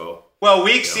prize. So well,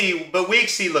 Weeksy,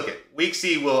 look at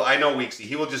Weeksy will. I know Weeksy.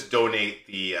 He will just donate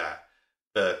the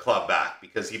club back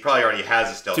because he probably already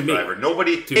has a stealth driver.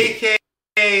 Nobody AK.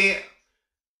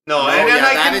 No,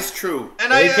 that is true.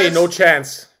 And AK, no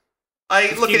chance.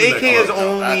 Look at AK has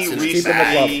only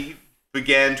recently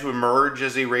began to emerge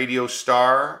as a radio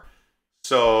star,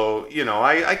 so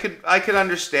I could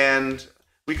understand.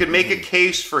 We could make a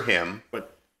case for him,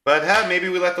 but maybe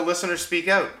we let the listeners speak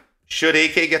out. Should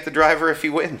AK get the driver if he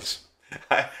wins?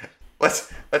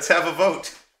 Let's have a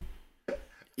vote.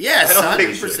 Yes,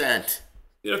 100%.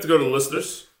 You have to go to the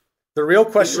listeners. The real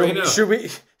question: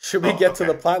 should we get to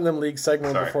the Platinum League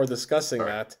segment before discussing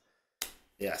that?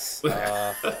 Yes.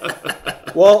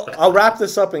 Well, I'll wrap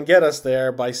this up and get us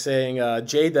there by saying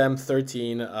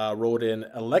JDem13 wrote in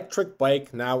electric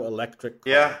bike, now electric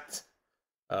car.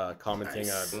 Commenting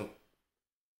on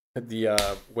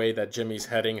the way that Jimmy's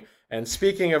heading. And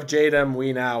speaking of JDem,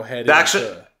 we now head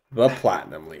into the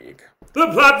Platinum League. The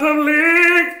Platinum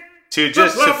League!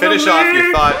 To finish off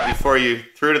your thought before you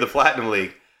threw to the Platinum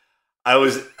League, I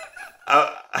was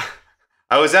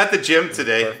at the gym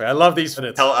today. Perfect. I love these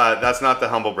minutes. That's not the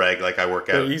humble brag, like I work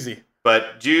out. They're easy.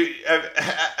 But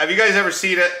have you guys ever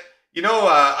seen it?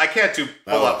 I can't do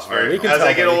pull-ups very well. As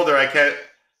I get older, I can't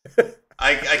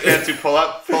do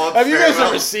pull-ups. Have you guys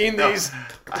ever seen these?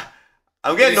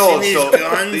 I'm getting old. So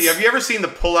have you ever seen the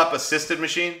pull-up assisted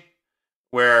machine?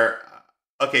 Where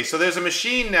so there's a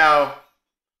machine now.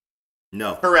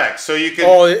 No. Correct. So you can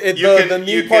the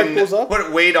knee part goes up?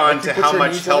 Put weight on to how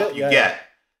much help you get.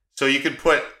 So you can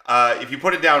put if you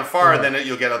put it down far, then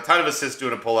you'll get a ton of assist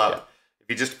doing a pull-up. Yeah. If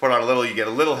you just put on a little, you get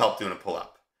a little help doing a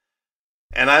pull-up.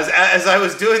 And as I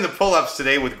was doing the pull-ups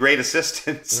today with great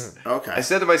assistance, I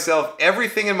said to myself,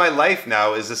 everything in my life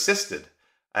now is assisted.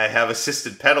 I have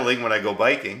assisted pedaling when I go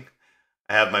biking.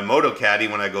 I have my Moto Caddy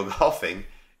when I go golfing.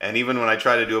 And even when I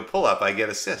try to do a pull-up, I get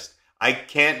assist. I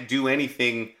can't do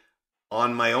anything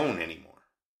on my own anymore.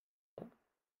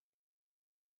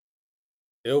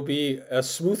 It'll be a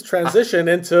smooth transition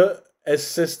into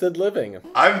assisted living.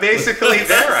 I'm basically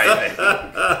there, I think.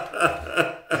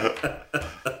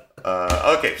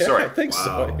 Okay, sorry. I think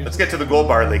so. Let's get to the Gold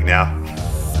Bar League now.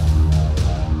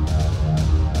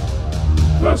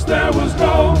 First there was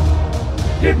gold,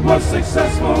 it was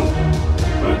successful,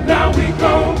 but now we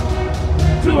go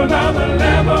to another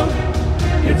level.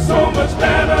 It's so much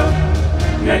better,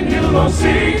 and you don't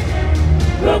see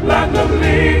the Platinum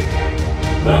League,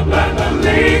 the Platinum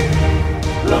League,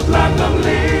 the Platinum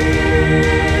League.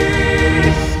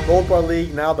 Gold Bar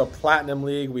League, now the Platinum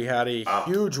League. We had a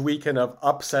huge weekend of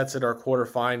upsets at our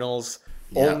quarterfinals.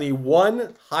 Yeah. Only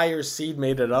one higher seed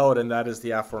made it out, and that is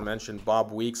the aforementioned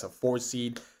Bob Weeks, a 4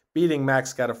 seed, beating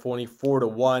Max Scatafoni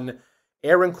 4-1.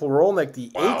 Aaron Korolnik, the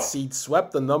 8 seed,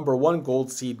 swept the number 1 gold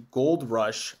seed, Gold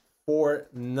Rush,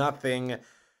 4-0.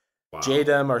 Wow.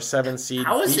 JDem, our 7 seed.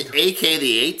 How is it AK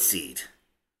the 8 seed?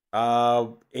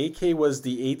 AK was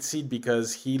the 8th seed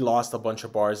because he lost a bunch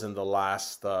of bars in the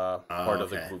last part of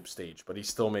the group stage, but he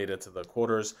still made it to the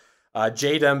quarters.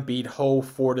 JDM beat Ho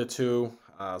 4-2,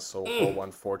 so Ho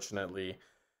unfortunately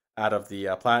out of the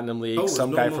Platinum League.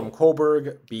 Some guy from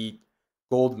Coburg beat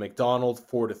Gold McDonald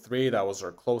 4-3. That was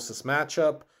our closest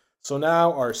matchup. So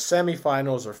now our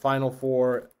semifinals or final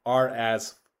four are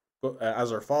as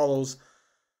our follows.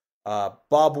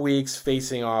 Bob Weeks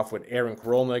facing off with Aaron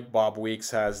Korolnik. Bob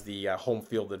Weeks has the home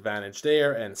field advantage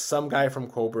there, and some guy from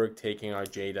Coburg taking our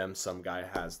JDM. Some guy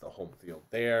has the home field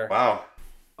there. Wow.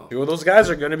 Two of those guys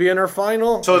are going to be in our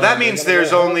final. So that means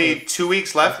there's only 2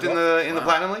 weeks left in the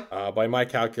Platinum League? By my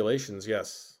calculations,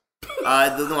 yes.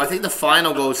 No, I think the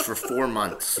final goes for 4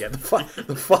 months. Yeah, the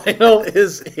final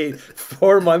is a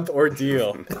 4-month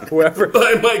ordeal. Whoever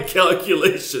by my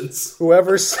calculations,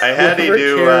 I had to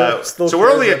do. So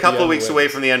we're only a couple of weeks away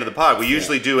from the end of the pod. We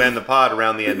usually do end the pod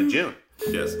around the end of June.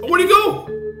 Yes. Where'd he go?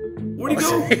 Where'd he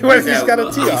go? He's got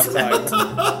a tee off time.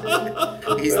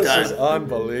 He's this done. Is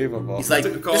unbelievable. He's like,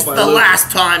 this is the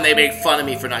last time they make fun of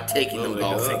me for not taking them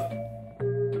golfing.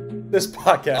 This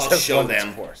podcast has show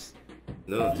them. Course.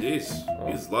 No, jeez.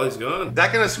 He's gone. Is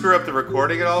that going to screw up the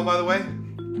recording at all, by the way?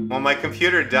 Well, my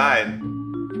computer died.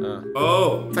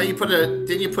 Oh. I thought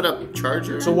didn't you put a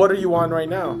charger? So what are you on right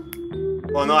now?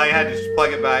 Well, no, I had to just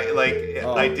plug it back.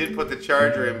 I did put the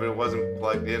charger in, but it wasn't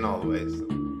plugged in all the way. So.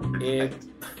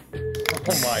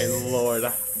 Oh my lord.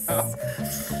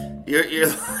 You're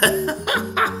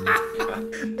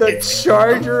the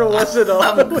charger wasn't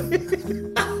on.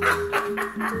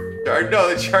 No,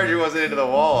 the charger wasn't into the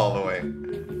wall all the way.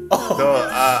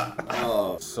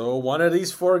 So one of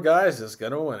these 4 guys is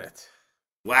gonna win it.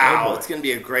 Wow, it's gonna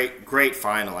be a great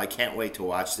final. I can't wait to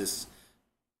watch this.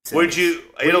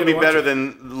 It'll be better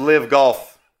than Live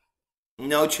Golf.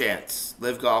 No chance.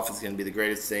 Live Golf is gonna be the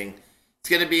greatest thing. It's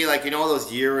gonna be like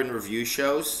those year in review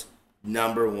shows.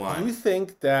 Number 1. Do you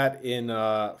think that in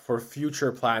for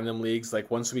future Platinum Leagues,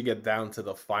 like once we get down to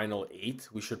the final 8,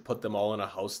 we should put them all in a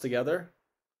house together?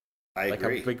 I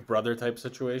agree. Like a Big Brother type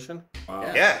situation? Wow.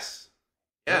 Yeah. Yes,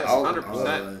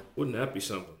 100%. Wouldn't that be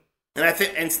something? And I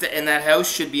think and that house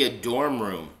should be a dorm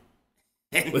room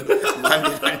in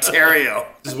London, Ontario.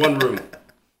 Just one room.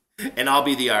 And I'll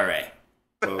be the RA.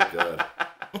 Oh, God.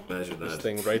 Imagine that. This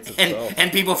thing writes itself.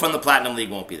 And people from the Platinum League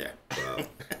won't be there. Wow.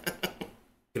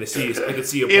 I can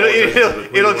see you.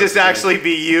 It'll just actually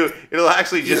be you. It'll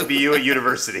actually just be you at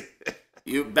university.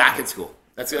 You back in school.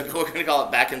 That's what we're gonna call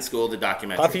it. Back in school, the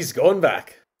documentary. Puffy's going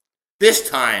back. This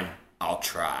time, I'll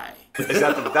try. Is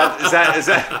that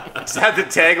the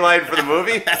tagline for the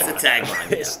movie? That's the tagline.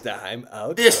 This time,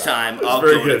 I'll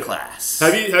go to class.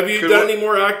 Have you done any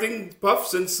more acting, Puff,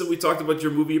 since we talked about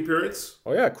your movie appearance?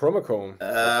 Oh yeah, Chromacone.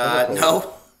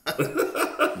 No.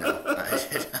 No, I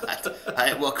did not.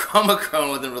 Chromacone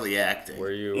wasn't really acting.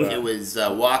 Were you? It was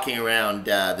walking around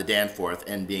the Danforth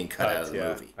and being cut out of the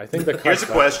movie. I think the Here's a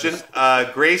question.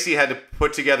 Gracie had to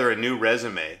put together a new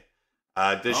resume.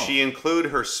 Does she include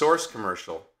her Source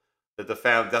commercial that the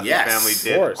family did on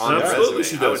the absolutely resume?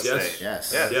 she does. I would say.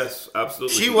 Yes,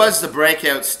 absolutely. She was the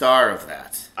breakout star of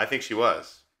that. I think she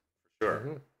was. Sure.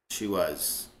 Mm-hmm. She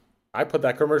was. I put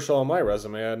that commercial on my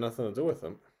resume. I had nothing to do with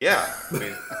them. Yeah, I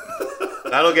mean,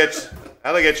 that'll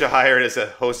get you hired as a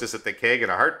hostess at the Keg in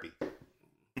a heartbeat.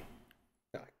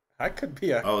 I could be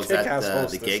a the kick-ass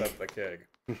hostess gig? at the Keg.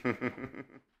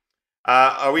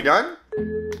 Are we done?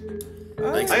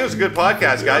 I think it was a good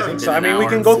podcast, guys. So, I mean, we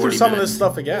can go through some of this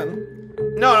stuff again.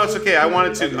 No, it's okay. I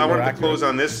wanted to close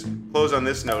on this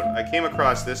note. I came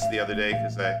across this the other day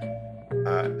because I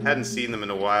hadn't seen them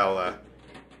in a while.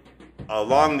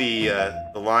 Along the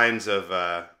lines of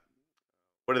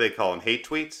what do they call them? Hate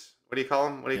tweets? What do you call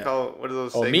them? What are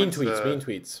those? Oh, segments? mean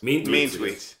tweets. Mean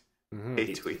tweets. Mm-hmm.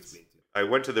 Hate tweets. I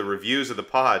went to the reviews of the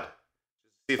pod to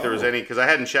see if there was any, because I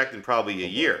hadn't checked in probably a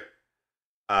year.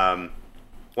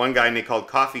 One guy called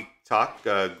Coffee Talk,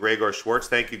 Gregor Schwartz.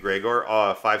 Thank you, Gregor.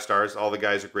 5 stars. All the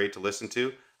guys are great to listen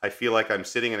to. I feel like I'm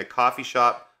sitting in a coffee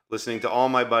shop listening to all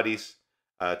my buddies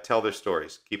tell their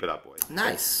stories. Keep it up, boys.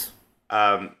 Nice.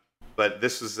 But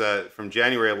this is from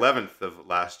January 11th of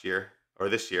last year, or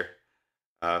this year,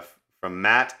 from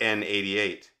Matt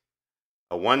N88,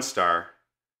 a 1 star,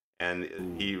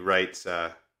 and he writes,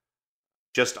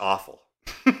 just awful.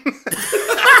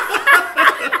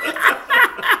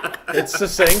 It's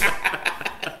succinct.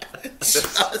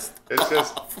 Just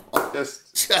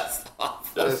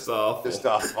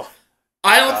awful.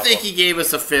 I don't think he gave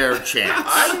us a fair chance.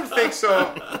 I don't think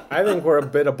so. I think we're a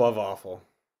bit above awful.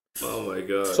 Oh my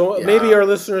god. So maybe our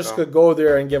listeners could go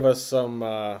there and give us some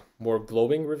more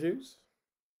glowing reviews.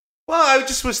 Well, I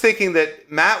just was thinking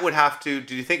that Matt would have to.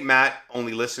 Do you think Matt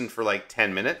only listened for like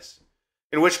 10 minutes?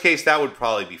 In which case, that would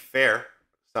probably be fair.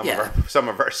 Some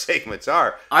of our segments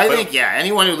are. I think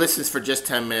anyone who listens for just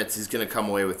 10 minutes is going to come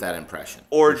away with that impression.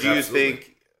 Or do you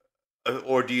think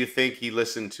he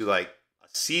listened to like a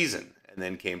season and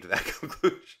then came to that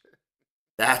conclusion?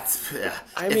 That's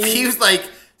I mean, if he was like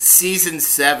season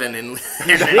 7 and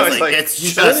like it's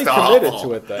you just committed awful.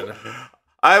 to it then.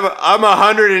 I'm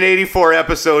 184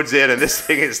 episodes in, and this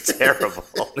thing is terrible.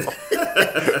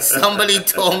 Somebody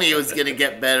told me it was going to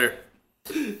get better.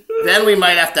 Then we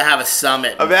might have to have a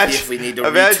summit and see if we need to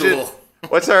retool.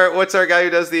 What's our guy who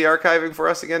does the archiving for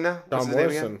us again now? What's Tom his name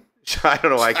Morrison. again? I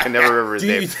don't know. I can never remember his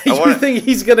name. Do you think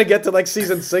he's gonna get to like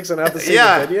season 6 and have the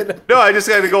same opinion? No, I just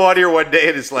had to go on here one day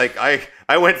and it's like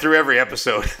I went through every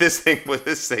episode. This thing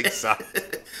sucked.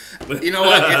 You know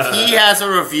what? If he has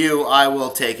a review, I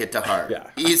will take it to heart. Yeah.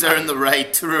 He's earned the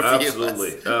right to review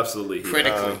Absolutely.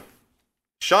 critically.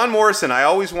 Sean Morrison. I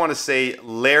always want to say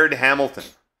Laird Hamilton,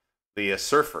 the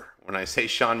surfer. When I say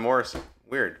Sean Morrison,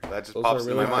 weird. That just pops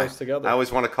into my mind. Together. I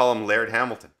always want to call him Laird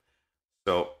Hamilton.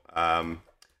 So,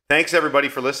 thanks everybody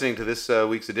for listening to this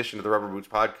week's edition of the Rubber Boots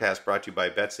Podcast, brought to you by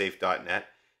BetSafe.net.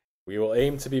 We will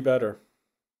aim to be better.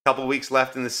 Couple weeks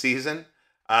left in the season.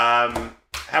 Have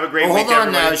a great week, hold on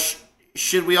everybody. now.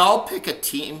 Should we all pick a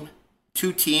team,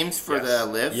 2 teams for the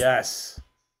live? Yes.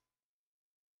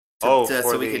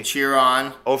 So we can cheer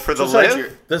on. Oh, for the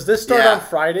live? Does this start on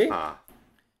Friday?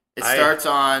 It starts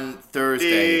on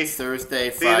Thursday. It's Thursday,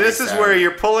 Friday. This is where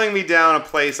you're pulling me down a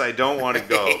place I don't want to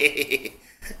go.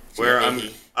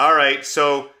 All right,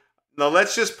 so now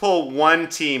let's just pull one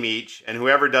team each, and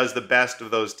whoever does the best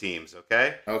of those teams,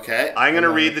 okay? Okay. I'm going to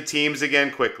read the teams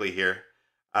again quickly here.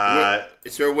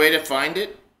 Is there a way to find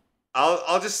it?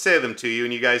 I'll just say them to you,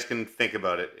 and you guys can think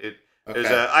about it.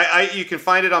 You can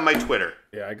find it on my Twitter.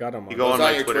 Yeah, I got them. You go on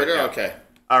my Twitter. Twitter? Yeah. Okay.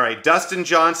 All right, Dustin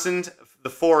Johnson, the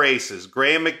 4 Aces.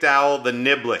 Graham McDowell, the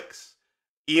Niblicks.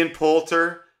 Ian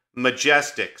Poulter,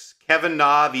 Majestics. Kevin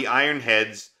Naw, the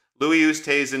Ironheads. Louis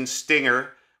Oosthuizen,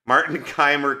 Stinger. Martin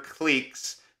Keimer,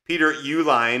 Cleeks. Peter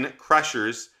Uline,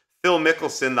 Crushers. Phil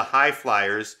Mickelson, the High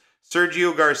Flyers.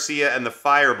 Sergio Garcia and the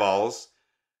Fireballs.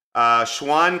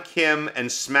 Schwan Kim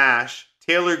and Smash.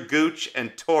 Taylor Gooch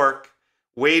and Torque.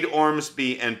 Wade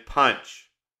Ormsby and Punch.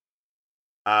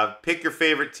 Pick your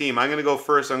favorite team. I'm going to go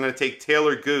first. I'm going to take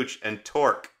Taylor Gooch and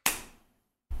Torque.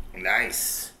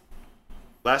 Nice.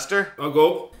 Lester? I'll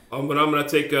go. I'm going to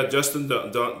take Justin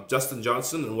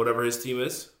Johnson and whatever his team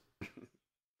is.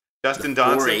 Justin The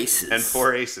 4 Johnson Aces. and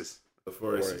 4 Aces. The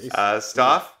 4 Aces.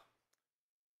 Stoff?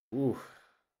 Ooh.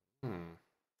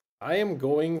 I am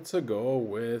going to go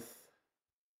with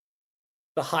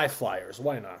the High Flyers.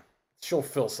 Why not? Show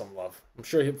Phil some love. I'm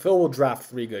sure Phil will draft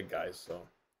 3 good guys. So,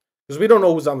 because we don't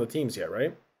know who's on the teams yet,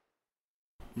 right?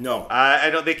 No. I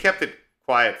don't. They kept it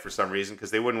quiet for some reason because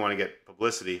they wouldn't want to get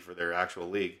publicity for their actual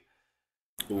league.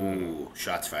 Ooh,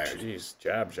 shots fired. Jeez,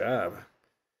 jab.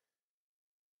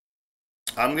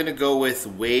 I'm going to go with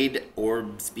Wade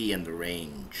Orbsby and the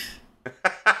Range.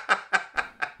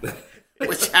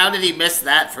 How did he miss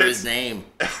that for his name?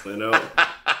 I know.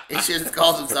 He should have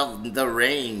called himself the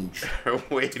Range.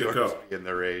 Wade Orbsby in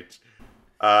the Range.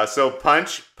 So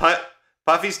Punch.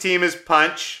 Puffy's team is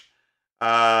Punch.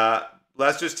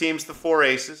 Lester's team's the 4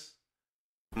 Aces.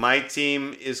 My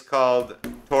team is called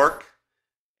Torque.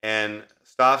 And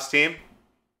Stoff's team?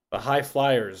 The High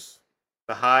Flyers.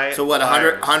 The High So what,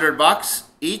 Flyers. $100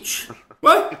 each?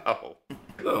 What? No.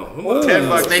 No. $10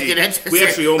 Let's make each. it interesting. We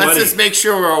actually owe Let's money. just make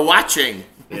sure we're watching.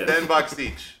 Yeah. $10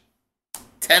 each.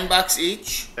 $10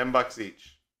 each? $10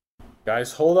 each.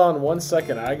 Guys, hold on 1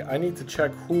 second. I need to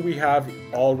check who we have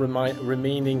all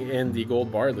remaining in the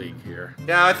Gold Bar League here.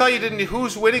 Yeah, I thought you didn't.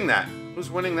 Who's winning that?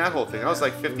 Who's winning that whole thing? That was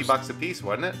like $50 a piece,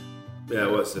 wasn't it? Yeah,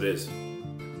 it is.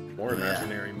 More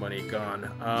imaginary money gone.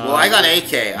 Well, I got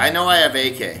AK. I know I have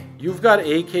AK. You've got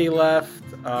AK left.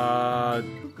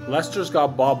 Lester's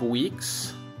got Bob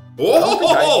Weeks.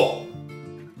 Oh!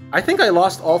 I think I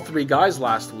lost all 3 guys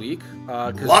last week.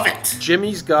 Love it.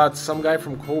 Jimmy's got some guy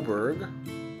from Coburg.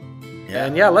 Yeah.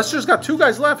 And Lester's got 2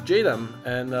 guys left, Jadam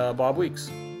and Bob Weeks.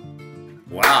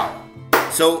 Wow.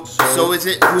 So is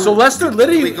it? So Lester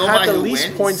literally go had by the who least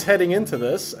wins? points heading into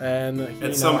this,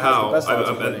 and somehow, has the best odds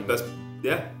of winning.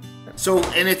 yeah. So,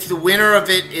 and it's the winner of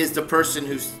it is the person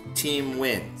whose team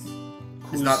wins.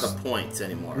 It's not the points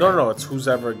anymore. No, right? no, it's who's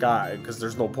ever guy because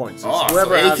there's no points. It's Oh,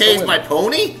 whoever so has the AK is win. my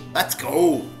pony? Let's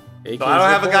go. AK's So I don't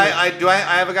have a your guy. opponent.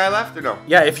 I have a guy left or no?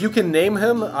 Yeah, if you can name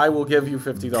him, I will give you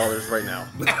 $50 right now.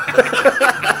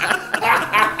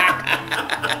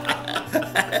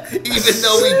 Even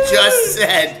though we just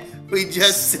said We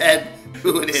just said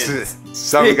who it is.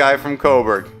 Some guy from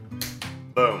Coburg.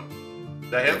 Boom.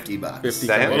 Is that him? $50. 50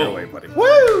 that coming him? your way, buddy.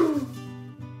 Woo!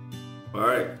 All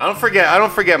right. I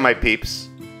don't forget my peeps.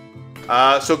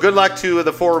 So good luck to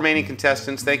the 4 remaining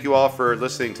contestants. Thank you all for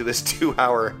listening to this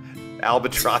 2-hour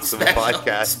albatross of a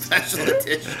podcast. Special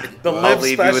edition. The live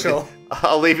special.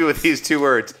 I'll leave you with these 2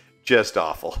 words. Just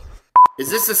awful. Is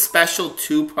this a special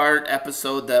 2-part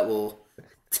episode that will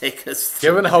take us through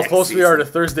Given how next close we are to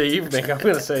season? Thursday evening, I'm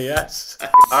going to say yes. All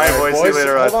right, boys. See you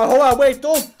later on. Hold on. Wait,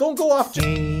 don't go off.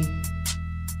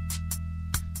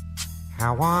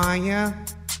 How are you?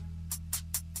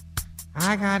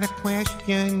 I got a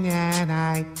question that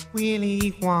I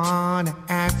really want to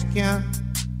ask you.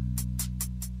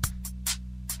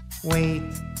 Wait.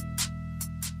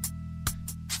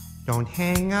 Don't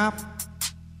hang up.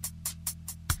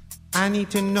 I need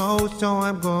to know, so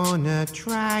I'm gonna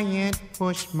try and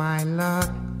push my luck.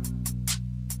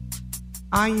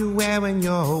 Are you wearing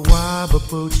your rubber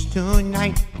boots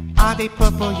tonight? Are they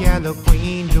purple, yellow,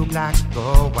 green, blue, black,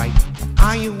 or white?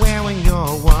 Are you wearing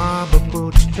your rubber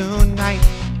boots tonight?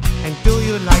 And do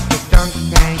you like the dunk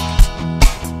tank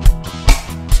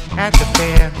at the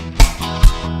fair?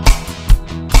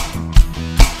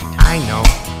 I know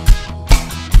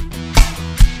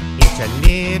it's a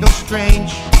little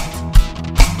strange,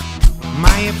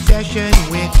 my obsession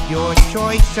with your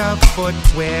choice of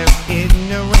footwear in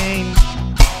the rain.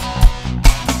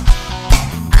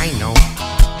 I know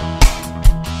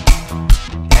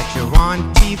that you're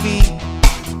on TV,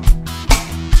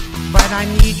 but I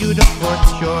need you to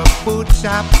put your boots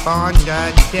up on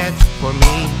the desk for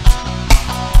me.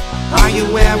 Are you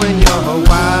wearing your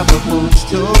rubber boots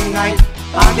tonight?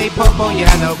 Are they purple,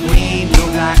 yellow, green,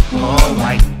 blue, black, or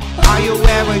white? Are you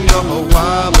wearing your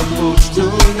rubber boots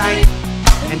tonight?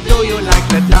 And do you like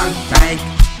the dunk tank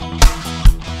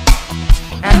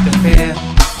at the fair?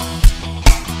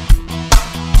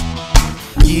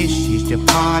 This is the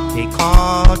part they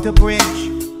call the bridge.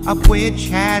 A bridge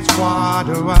has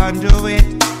water under it.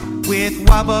 With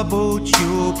rubber boots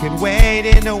you can wade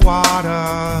in the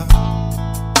water.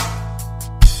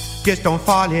 Just don't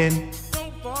fall in.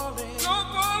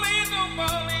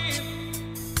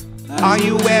 Are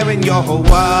you wearing your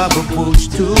rubber boots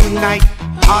tonight?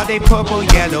 Are they purple,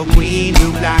 yellow, green,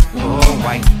 blue, black, or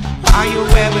white? Are you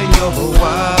wearing your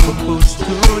rubber boots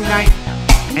tonight?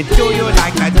 And do you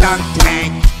like a dunk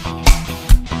tank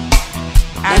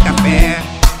at the fair?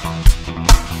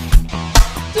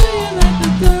 Do you like the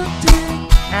dunk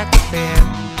tank? At the fair.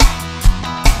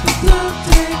 The dunk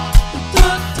tank, the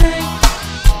dunk tank.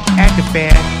 At the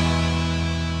fair.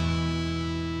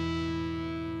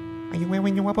 Are you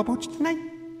wearing your rubber boots tonight?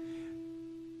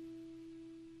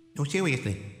 No,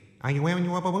 seriously. Are you wearing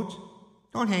your rubber boots?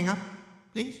 Don't hang up,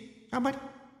 please. Somebody.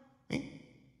 Hey?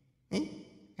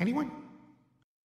 Anyone?